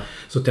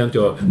så tänkte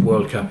jag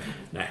World Cup,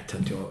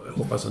 jag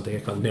hoppas inte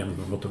jag kan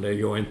nämna något om det,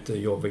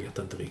 jag vet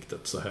inte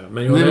riktigt så här,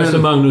 men jag läste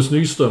Magnus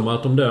Nyström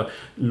att de där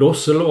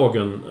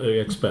losselagen i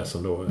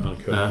Expressen då,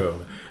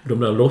 de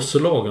där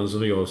losselagen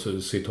som jag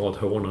citat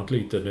hånat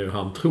lite,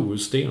 han tror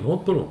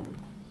stenhårt på dem.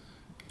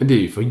 Men det är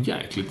ju för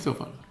jäkligt i så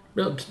fall.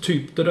 Ja,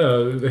 typ det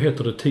där, vad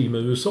heter det, Team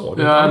USA?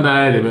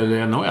 Nej, det är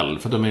väl NHL,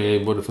 för de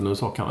är både från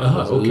USA och Kanada. Aha,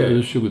 alltså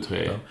okay.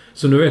 U23. Ja.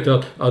 Så nu vet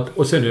jag att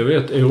och sen är det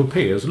ett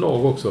europeiskt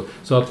lag också.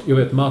 Så att jag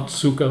vet Mats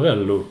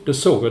Zuccarello, det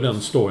såg jag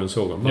den storyn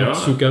såg jag.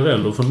 Mats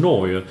Zuccarello från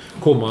Norge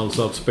kommer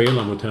alltså att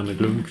spela mot Henrik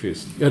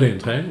Lundqvist. Ja, det är en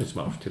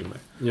träningsmatch till och med.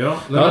 Ja,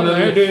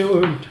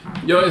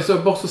 jag är så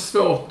bara så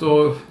svårt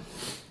och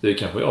det är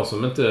kanske jag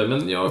som inte...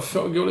 Men jag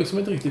går liksom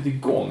inte riktigt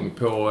igång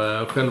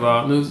på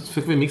själva... Nu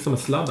fick vi mixa med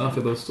sladdar för jag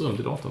behöver ström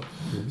till datorn.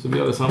 Så vi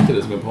gör det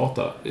samtidigt som jag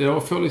pratar.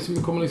 Jag kommer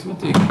liksom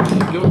inte...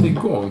 Jag går inte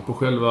igång på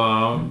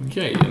själva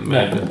grejen.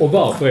 Nej, och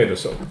varför är det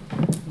så?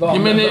 Vad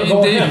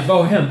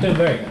har hänt den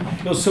vägen?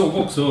 Jag såg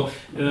också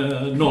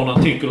någon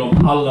artikel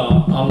om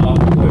alla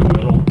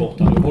sjöar långt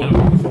borta.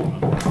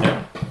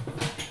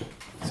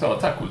 Så,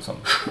 tack Olsson.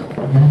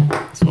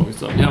 Så har vi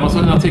ström. Ja, vad så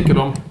en artikel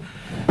om...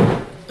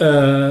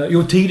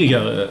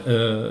 tidigare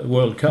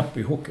World Cup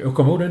i hockey. Jag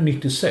kommer ihåg den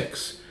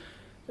 96.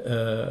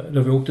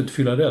 När vi åkte till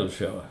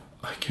Philadelphia.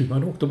 Gud,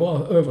 man åkte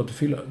bara över till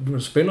Philadelphia.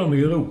 De spelade de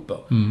i Europa,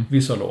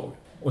 vissa lag.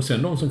 Och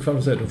sen de som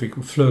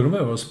kvalificerade, flög de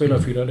över och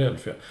spelade i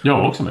Philadelphia. Jag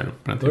var också med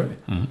på den tiden.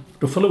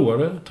 Då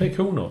förlorade 3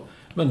 kronor.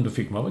 Men då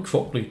fick man väl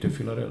kvar lite i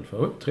Philadelphia. Det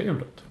var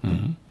trevligt.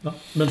 Ja.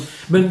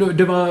 Men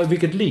det var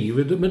vilket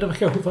liv. Men det var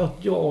kanske för att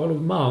jag eller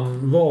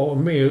man var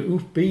mer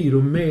uppe i det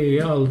och med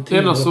i allting.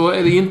 Eller så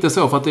är det inte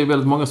så, för att det är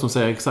väldigt många som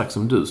säger exakt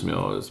som du som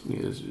jag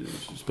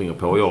springer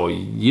på. Jag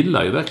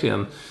gillar ju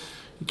verkligen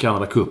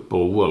Canada Cup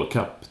och World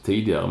Cup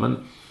tidigare. Men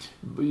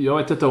jag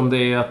vet inte om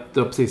det är att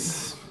det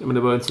precis... Men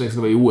det var inte så länge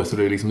sedan det var i OS och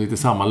det är liksom lite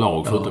samma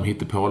lag förutom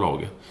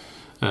hittepålaget.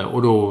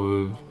 Och då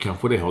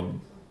kanske det har...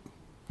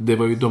 Det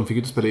var ju, de fick ju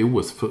inte spela i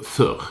OS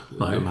förr,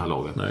 de här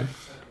lagen. Nej.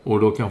 Och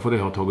då kanske det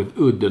har tagit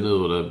udden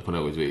ur det på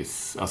något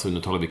vis. Alltså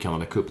nu talar vi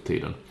Canada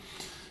Cup-tiden.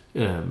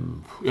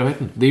 Jag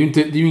vet inte.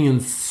 Det är ju ingen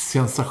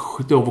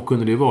sensation. Då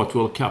kunde det ju vara ett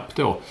World Cup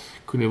då.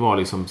 Kunde det vara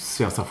liksom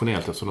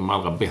sensationellt eftersom de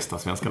allra bästa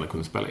svenskarna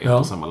kunde spela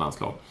efter samma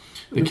landslag.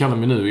 Det kan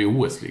de ju nu i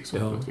OS liksom.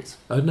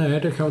 Ja. Nej,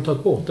 det kan jag ta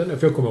bort den.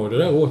 För jag kommer ihåg det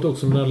där året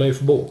också när Leif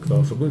Bork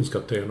var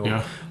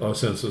förbundskapten. Och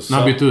sen så...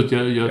 När han bytte ut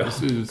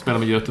spelade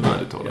med Göte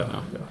Berg.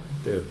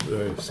 Det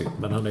är sitt,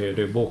 men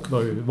det Bork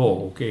var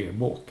och är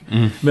Bork.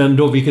 Men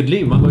då vilket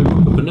liv, man var ju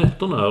uppe på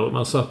nätterna och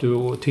man satt ju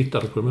och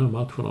tittade på de här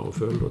matcherna och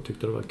följde och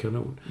tyckte det var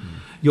kanon.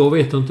 Jag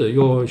vet inte,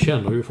 jag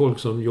känner ju folk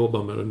som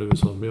jobbar med det nu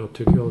men jag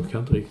tycker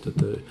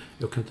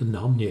jag kan inte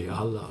namnge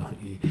alla.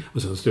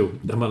 Och sen stod,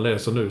 när man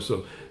läser nu så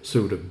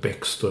stod det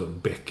Bäckström,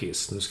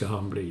 Bäckis, nu ska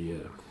han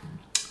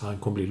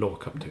kommer bli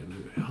lagkapten nu.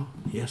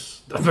 Ja,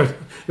 yes.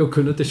 Jag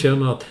kunde inte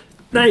känna att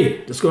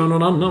nej, det skulle vara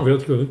någon annan. För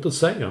jag skulle inte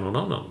säga någon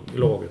annan i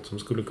laget som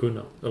skulle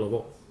kunna. Eller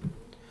vad?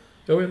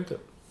 Jag vet inte.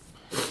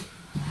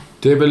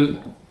 Det är väl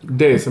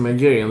det som är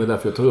grejen. Det är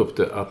därför jag tar upp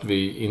det. Att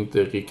vi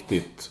inte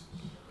riktigt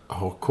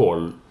har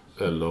koll.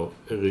 Eller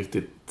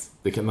riktigt...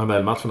 Det kan när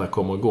väl matcherna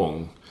kommer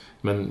igång.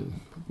 Men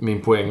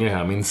min poäng är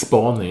här. Min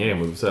spaning är,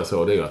 om vi säger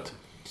så. Det är att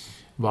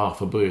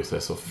varför bryr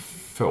sig så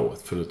få?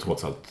 För du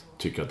trots allt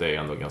tycker att det är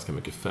ändå ganska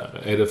mycket färre.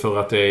 Är det för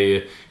att det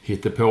är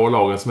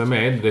hittepålagen som är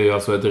med? Det är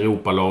alltså ett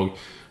Europalag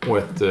och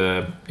ett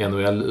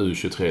NHL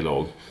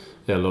U23-lag.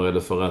 Eller är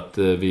det för att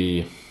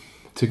vi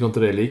tycker inte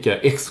det är lika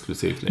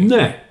exklusivt längre?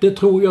 Nej, jag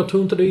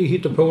tror inte det är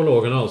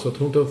hittepålagen alls. Jag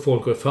tror inte att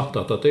folk har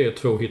fattat att det är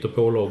 2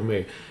 hittepålag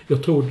med.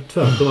 Jag tror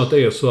tvärtom att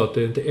det är så att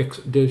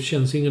det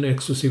känns ingen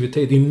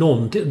exklusivitet i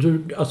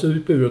någonting. Alltså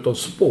utbudet av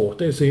sport,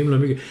 det är så himla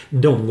mycket.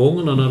 De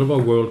gångerna när det var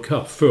World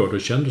Cup förr, då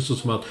kändes det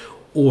som att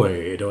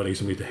det var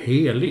liksom lite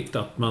heligt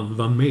att man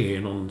var med i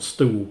någon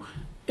stor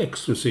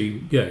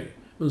exklusiv grej.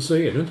 Men så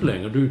är det inte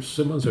längre.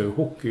 Man ser ju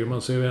hockey,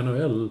 man ser ju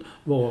NHL,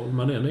 var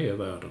man än är i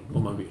världen,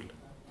 om man vill.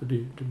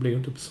 Det blir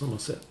inte på samma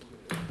sätt.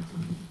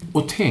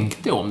 Och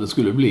tänk då om det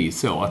skulle bli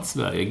så att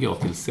Sverige går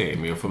till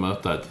semi och får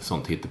möta ett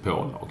sånt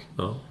hittepålag.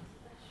 Ja.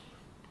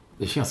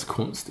 Det känns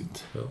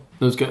konstigt. Ja.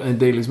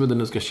 Det är liksom inte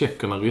nu ska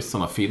tjeckerna,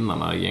 ryssarna,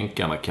 finnarna,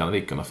 jänkarna,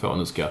 kanadikerna få.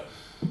 Nu ska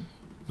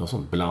något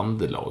sånt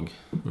blandelag.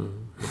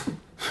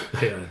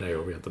 Nej,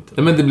 jag vet inte.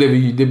 Nej, men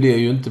det blir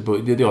ju inte på...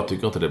 Jag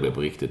tycker inte det blir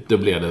på riktigt. Då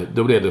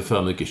blir det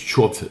för mycket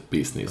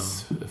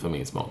show-business för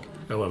min smak.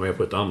 Jag var med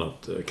på ett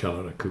annat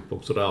Canada Cup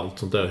också där allt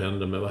sånt där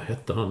hände med, vad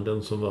hette han,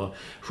 den som var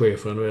chef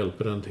för NHL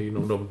på den tiden,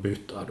 om de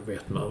bytte, du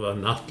vet man, var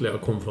nattliga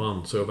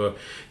konferenser.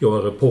 Jag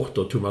var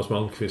reporter, Thomas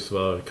Malmqvist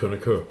var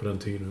krönikör på den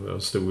tiden.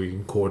 Jag stod i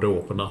en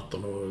korridor på natten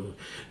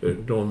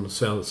och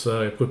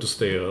Sverige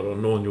protesterade och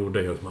någon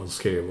gjorde det att man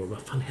skrev, och vad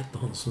fan hette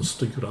han som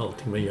styrde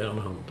allting med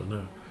järnhanden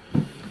här?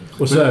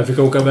 Och så här fick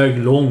jag åka iväg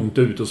långt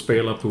ut och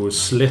spela på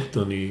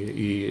slätten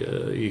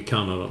i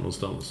Kanada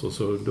någonstans. Och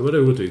så det var det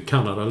otroligt.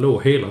 Kanada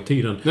låg hela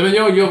tiden. Nej, men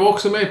jag var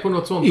också med på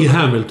något sånt. I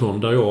Hamilton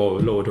där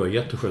jag låg. Det var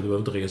jätteskönt. Du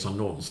behövde inte resa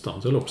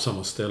någonstans. Jag låg på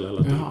samma ställe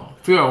hela tiden. Ja,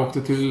 för jag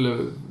åkte till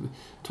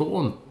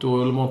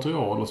Toronto eller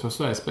Montreal och så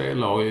Sverige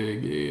spelade och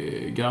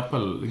i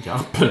Garpen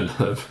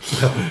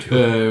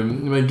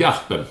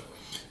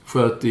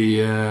sköt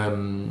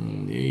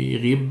i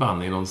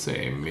ribban i någon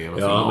semi.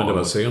 Ja, men det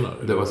var senare.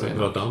 Det var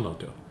ett annat,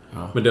 ja.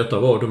 Men detta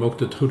var, de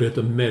åkte, tror det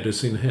hette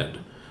Medicine Head.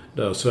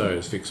 där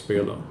Sverige fick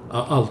spela.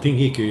 Allting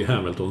gick ju i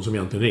Hamilton som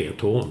egentligen är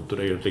Toronto.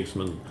 Det är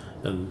liksom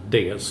en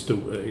del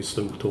i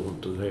stor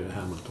Toronto, det är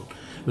Hamilton.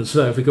 Men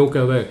Sverige fick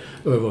åka iväg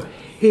över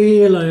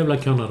hela jävla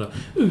Kanada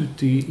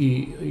ut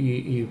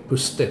på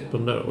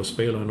steppen där och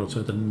spela i något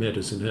som heter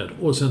Medicine Head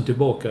och sen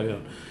tillbaka igen.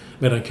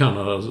 Medan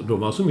Kanada, de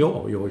var som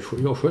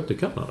jag skötte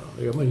Kanada.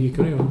 Man gick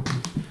ner.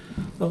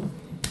 Ja,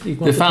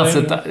 det fanns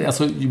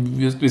alltså,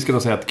 vi ska då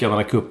säga att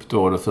Canada Cup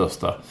då var det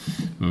första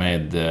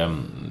med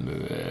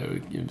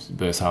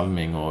Börje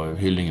Salming och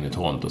hyllningen i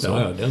Toronto. Så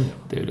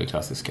det är ju det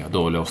klassiska.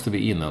 Då låste vi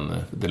in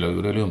det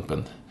låg i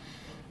lumpen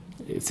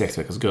 6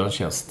 veckors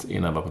gröntjänst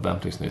innan jag var på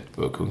Värnpliktsnytt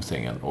på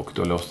Kungsängen, och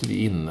då låste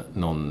vi in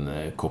någon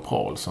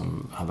korpral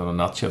som hade någon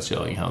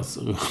nattjänstgöring i hans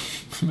rum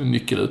med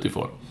nyckel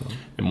utifrån.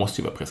 Det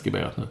måste ju vara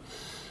preskriberat nu.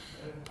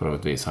 På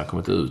något vis. Han kom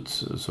inte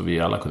ut så vi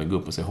alla kunde gå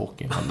upp och se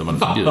hockey. De hade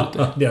förbjudit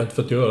det. Det hade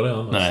fått göra det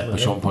annars.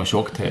 Nej, på en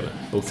tjock-tv.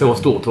 Så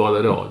stort var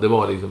det då.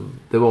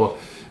 Det var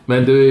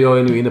men jag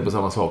är nu inne på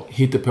samma sak.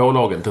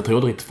 Hittepålagen, jag tror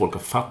inte riktigt folk har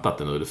fattat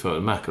det nu. Det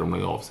märker de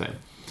nog av sig.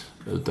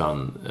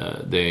 Utan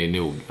det är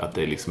nog att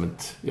det är liksom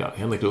inte... Ja,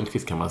 Henrik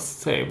Lundqvist kan man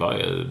se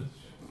varje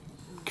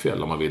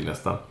kväll om man vill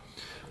nästan.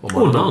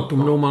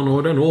 Om man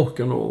har den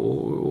orken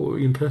och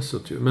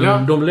intresset ju.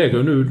 Men de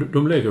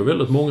lägger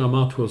väldigt många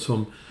matcher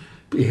som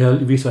i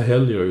vissa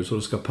helger så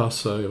det ska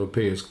passa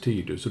europeisk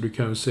tid. Så du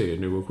kan ju se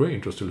New York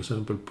Rangers till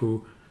exempel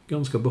på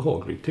ganska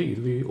behaglig tid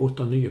vid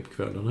 8-9 på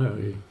kvällen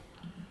här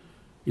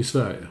i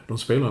Sverige. De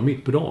spelar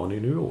mitt på dagen i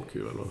New York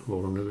eller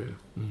var de nu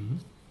är. Mm.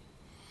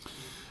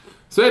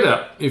 Så är det.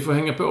 Vi får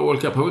hänga på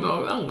olika perioder.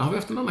 Har vi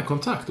haft en annan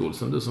kontakt,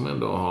 Olsson? Du som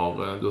ändå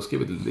har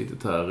skrivit lite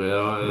litet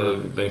här.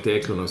 Bengt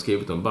Eklund har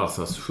skrivit om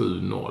Barsas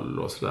 7-0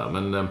 och sådär.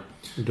 Men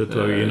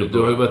du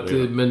har ju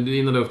varit, men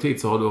innan du åkt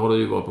hit så har du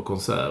ju varit på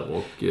konsert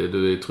och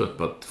du är trött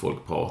på att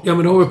folk pratar. Ja,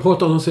 men då har vi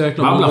pratat om så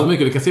jäkla... Babblar för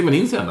mycket. Du kan se med en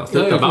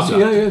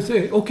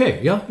insändare.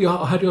 Okej.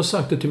 Hade jag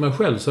sagt det till mig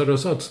själv så hade jag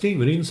sagt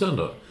skriv en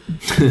insändare.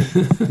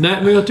 Nej,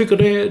 men jag tycker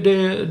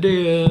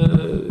det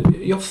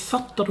jag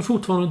fattar det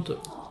fortfarande inte.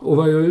 Och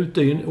vad jag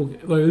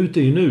är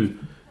ute i nu,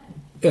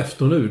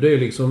 efter nu, det är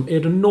liksom, är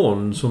det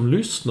någon som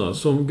lyssnar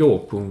som går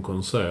på en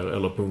konsert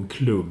eller på en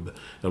klubb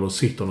eller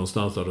sitter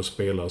någonstans där det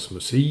spelas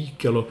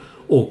musik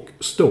och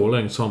står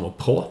längst fram och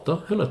pratar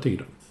hela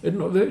tiden? Är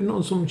det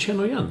någon som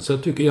känner igen sig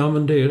och tycker, ja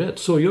men det är rätt,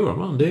 så gör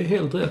man, det är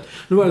helt rätt.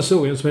 Nu var jag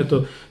så en som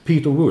heter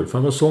Peter Wolf,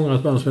 han var sångare i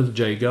ett band som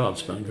heter Jay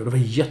Gods Band, det var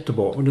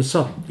jättebra. Och det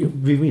satt,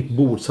 vid mitt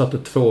bord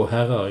satt 2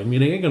 herrar i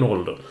min egen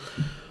ålder.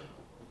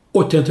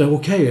 Och tänkte jag,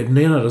 okej, den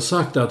ena hade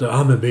sagt att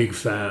I'm a big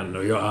fan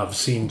och I've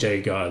seen Jay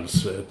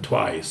Giles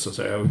twice. Och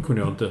så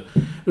kunde jag inte...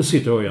 Då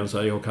sitter jag igen och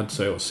säger, jag kan inte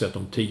säga att jag har sett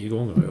dem 10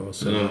 gånger. Jag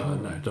säger,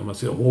 nej, utan man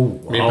säger, wow.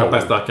 Min pappa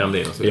är starkare än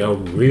din. Yeah,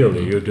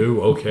 really, you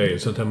do, okej.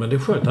 Så men det är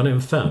skönt, han är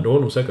en fan, då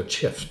håller de säkert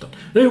käften.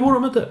 Nej, det håller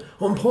de inte.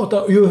 De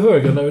pratar ju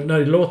högre,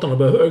 när låtarna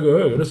blir högre och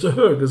högre. Det är så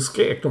högre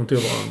skrek de till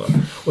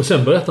varandra. Och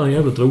sen berättar han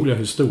jävligt roliga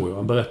historier.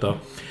 Han berättar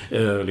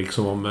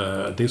liksom om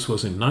this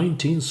was in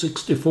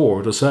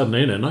 1964. Då sa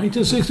nej,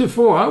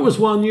 1964, I was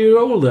 1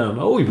 year old then.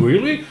 Oh,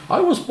 really? I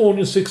was born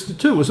in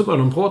 62. Och så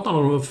började de prata när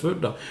de var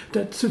födda.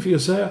 Det så vill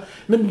jag säga.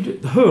 Men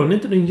hör ni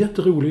inte den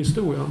jätterolig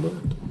historia han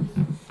berättar?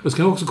 Jag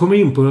ska också komma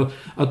in på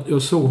att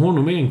jag såg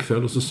honom en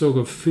kväll och så såg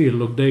jag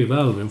Phil och Dave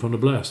Alvin från The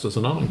Blasters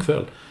en annan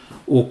kväll.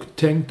 Och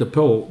tänkte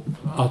på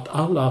att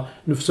alla...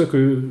 Nu försöker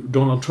ju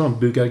Donald Trump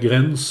bygga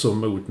gränser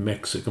mot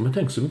Mexiko. Men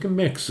tänk så mycket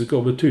Mexiko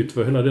har betytt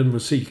för hela den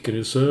musiken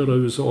i södra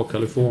USA och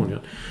Kalifornien.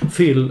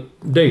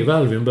 Dave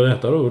Alvin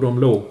berättade då, och de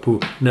låg på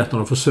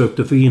nätterna och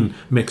försökte få in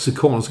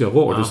mexikanska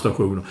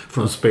radiostationer.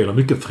 För de spelar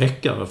mycket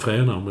fräckare,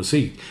 fränare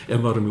musik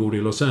än vad de gjorde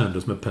i Los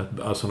Angeles med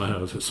såna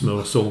här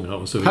smörsångare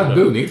och så vidare. Pat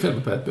Boone, inte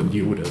med Pat Boone.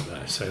 Jo,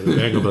 det säger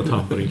du. Jag har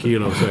trampa din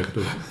killar och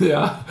säkert.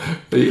 Ja,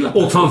 jag gillar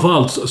och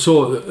framförallt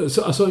så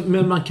alltså,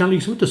 men man kan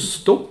liksom inte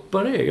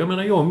stoppa det. Jag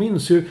menar, jag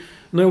minns ju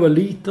när jag var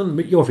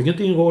liten, jag fick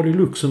inte in Radio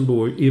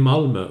Luxemburg i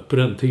Malmö på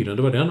den tiden.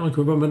 Det var det enda man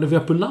kunde, men det var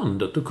på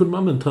landet. Då kunde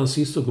man med en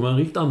transistor, kunde man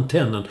rikta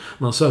antennen.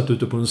 Man satt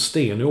ute på en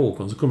sten i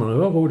åkern, så kunde man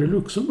höra Radio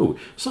Luxemburg.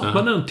 Satt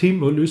man en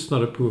timme och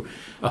lyssnade på,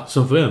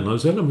 som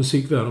förändrades hela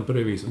musikvärlden på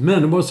det viset.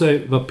 Men jag måste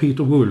säga vad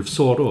Peter Wolf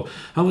sa då.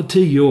 Han var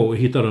 10 år och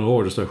hittade en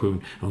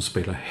radiostation. Han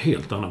spelade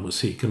helt annan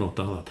musik än något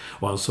annat.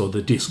 Och han sa,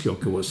 the disc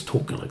jockey was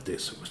talking like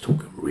this. He was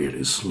talking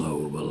really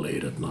slow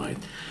late at night.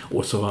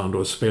 Och så var han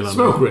då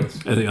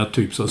spelande... Ja,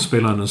 typ så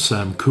spelade han en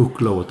Sam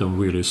Cooke-låt,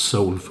 en really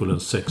soulful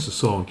and sexy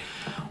song.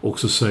 Och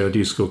så säger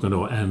discjockeyn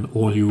då, and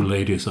all you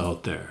ladies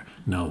out there,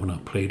 now when I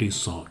play this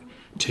song,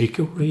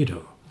 take a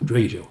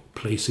radio,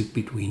 place it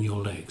between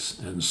your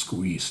legs and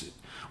squeeze it.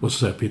 Och så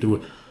säger Peter Wood,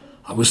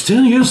 I was 10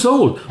 years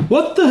old.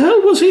 What the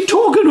hell was he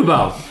talking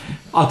about?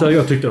 Att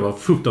jag tyckte det var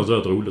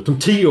fruktansvärt roligt. De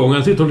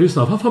 10-åringar sitter och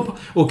lyssnar.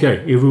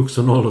 Okej, i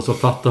vuxen ålder så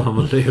fattar han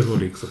vad det är då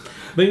liksom.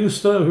 Men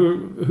just det här,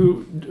 hur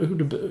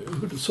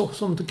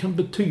sånt det kan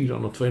betyda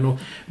något för en.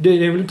 Det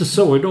är väl inte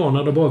så idag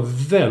när det bara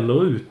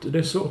väller ut. Det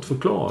är svårt att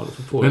förklara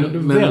för folk. Det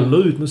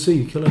väller ut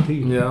musik hela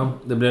tiden. Ja,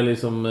 det blir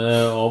liksom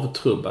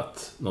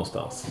avtrubbat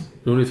någonstans.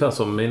 Det är ungefär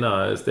som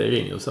mina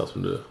stearinljus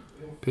som du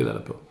pillade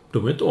på.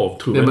 De är inte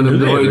avtrubbade. Nej, men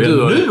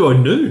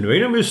nu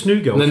är de ju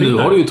snygga och fina. Nu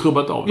har du ju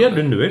trubbat av. Ja,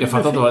 nu är jag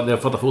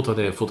fattar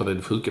fortfarande att det är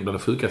det sjuka bland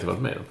det sjukaste jag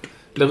varit med om.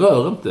 Det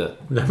rör inte.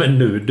 Nej, men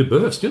nu, det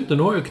behövs ju inte.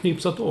 Nu har jag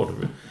knipsat av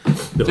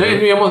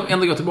det. Jag måste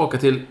ändå gå tillbaka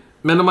till...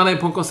 Men om man är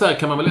på en konsert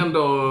kan man väl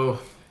ändå...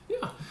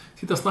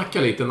 sitta och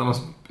snacka lite.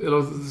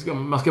 Eller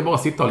man ska bara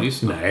sitta och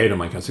lyssna. Nej,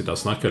 man kan sitta och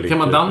snacka lite. Kan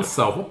man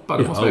dansa och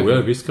hoppa?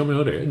 Ja, visst kan man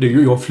göra det.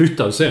 Jag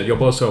flyttade sen. Jag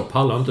bara så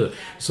pallar inte.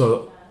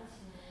 Så...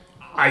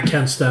 I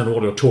can't stand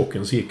all your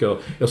talking. Så gick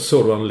jag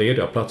såg det var en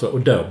lediga platser. Och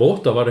där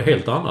borta var det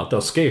helt annat.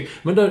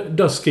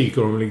 Där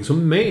skriker de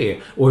liksom med.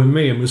 Och är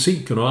med i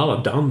musiken och alla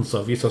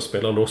dansar. Vissa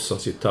spelar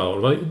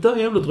låtsasgitarr. Det är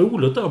jävligt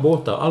roligt där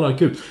borta. Alla är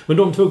kul. Men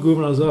de två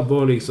gubbarna så här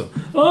bara liksom.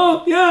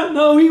 Oh yeah,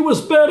 no he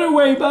was better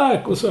way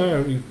back. Och så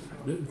här.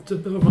 Det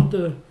behöver man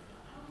inte...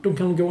 De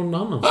kan gå en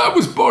annan. I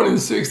was born in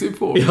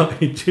 64. Ja,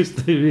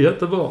 just det. är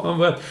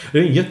jättebra. Det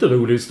är en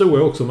jätterolig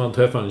historia också. Man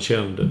träffar en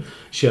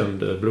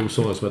känd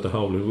bluesångare som heter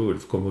Howlin'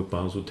 Wolf. Kom upp på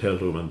hans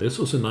hotellrum. And this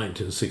was in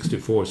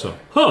 1964. Så, I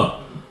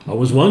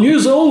was 1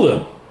 years older.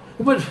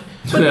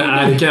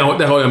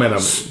 Det har jag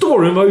med.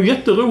 Storyn var ju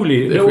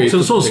jätterolig. Det är också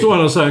en sån story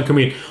när han kom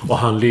in. Och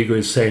han ligger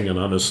i sängen.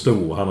 Han är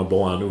stor. Han har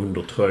bara en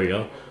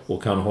undertröja.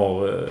 Och han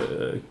har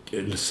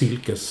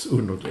silkes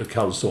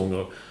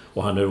underkalsonger.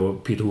 Och han är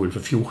Peter Wolf för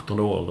 14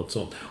 år eller något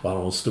sånt. Och han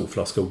har en stor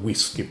flaska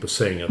whisky på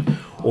sängen.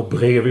 Och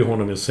bredvid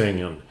honom i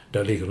sängen,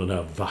 där ligger den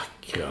där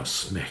vackra,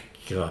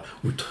 smäckra,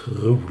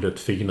 otroligt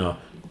fina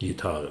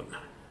gitarren.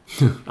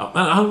 Ja,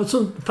 han är en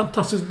sån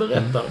fantastisk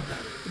berättare.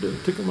 Jag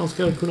tycker man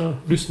ska kunna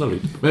lyssna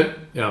lite. Men,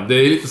 ja, det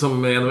är lite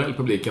som med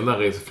NHL-publiken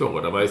där i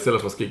Florida. Var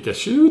istället för att skrika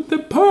shoot the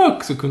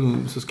puck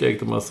så skrek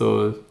de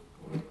alltså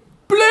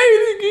play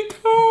the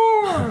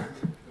guitar!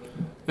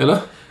 Eller?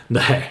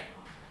 Nej.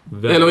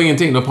 Eller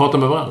ingenting, de pratar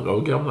med varandra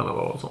och gamlarna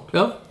var och sånt.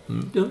 Ja.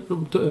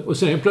 Och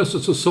sen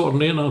plötsligt så sa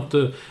den ena att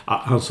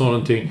han sa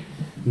någonting.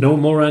 No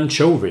more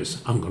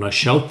anchovies. I'm gonna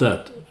shout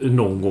that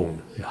någon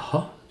gång.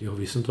 Jaha, jag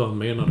visste inte vad han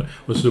menade.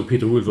 Och så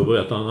Peter Wolf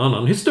berättade en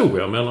annan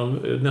historia mellan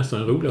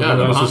nästan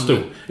roligare.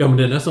 Ja, men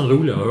det är nästan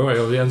roligare att höra.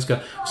 Jag älskar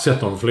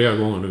sett honom flera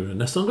gånger nu.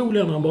 Nästan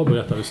roligare när han bara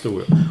berättar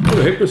historia. Och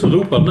då helt plötsligt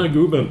ropade den här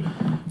gubben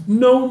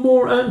no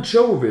more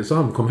anchovies. Och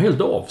han kom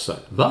helt av sig.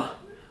 Va?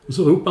 Och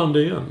så ropade han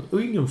det igen.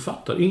 Och ingen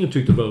fattade. Ingen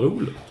tyckte det var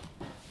roligt.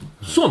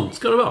 Sånt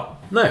ska det vara.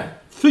 Nej,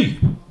 fy.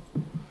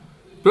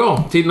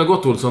 Bra, tiden har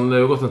gått, Olsson. Det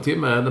har gått en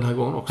timme den här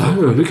gången också.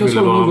 Ja, det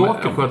kan vara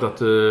vaken. Skönt att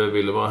du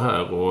ville vara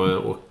här.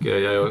 Och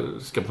jag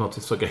ska på något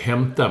sätt försöka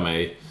hämta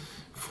mig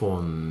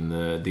från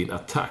din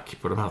attack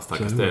på de här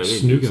stackars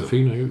snygga,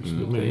 fina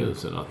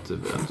ljusen. Att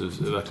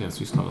du verkligen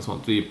sysslar med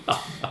sånt.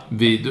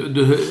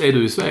 Är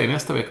du i Sverige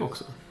nästa vecka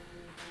också?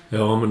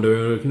 Ja, men det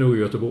är nog i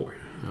Göteborg.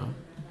 Ja,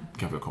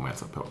 kanske jag kommer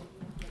hälsa på.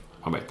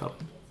 Jag vet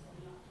aldrig.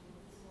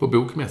 På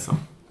bokmässan.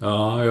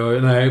 Ja,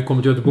 jag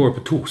kommer till Göteborg på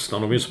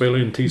torsdagen och vi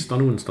spelar in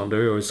tisdagen och onsdagen. Det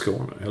är jag i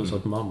Skåne. Jag hälsar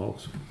på mamma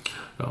också.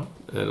 Ja,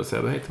 då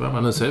säger vi hej till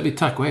mamma. Nu säger vi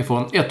tack och hej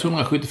från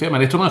 175.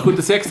 Men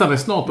 176 är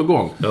snart på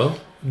gång. Ja,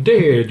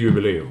 det är ett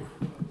jubileum.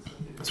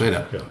 Så är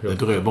det. Ja. Det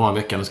dröjer bara en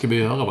vecka. Nu ska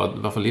vi höra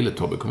varför lille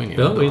Tobbe kom in.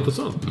 Ja, det var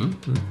intressant.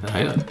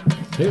 Hej då.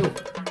 Hej då.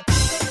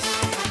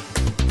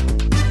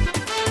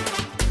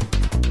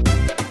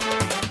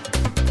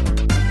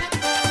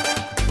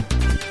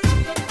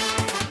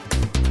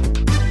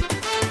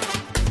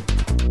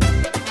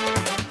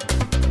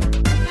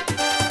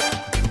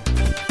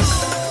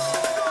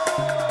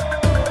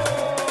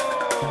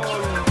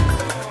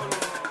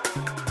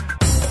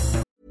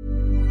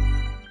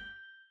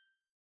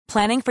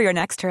 Planning for your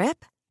next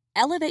trip?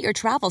 Elevate your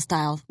travel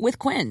style with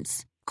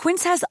Quince.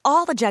 Quince has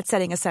all the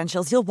jet-setting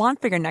essentials you'll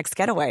want for your next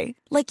getaway,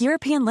 like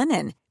European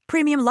linen,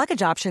 premium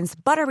luggage options,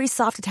 buttery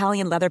soft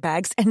Italian leather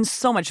bags, and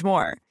so much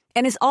more.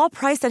 And is all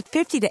priced at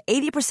 50 to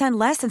 80%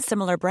 less than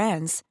similar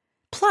brands.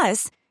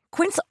 Plus,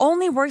 Quince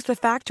only works with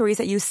factories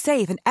that use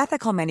safe and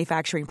ethical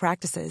manufacturing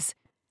practices.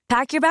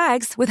 Pack your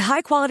bags with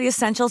high-quality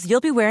essentials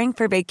you'll be wearing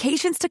for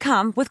vacations to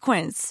come with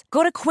Quince.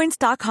 Go to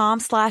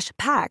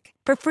quince.com/pack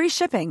for free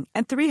shipping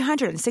and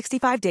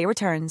 365-day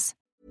returns.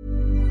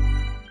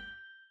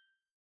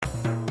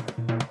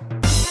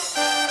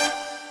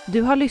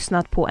 Du har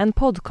lyssnat på en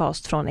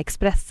podcast från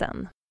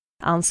Expressen.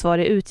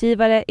 Ansvarig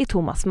utgivare är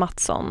Thomas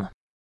Mattsson.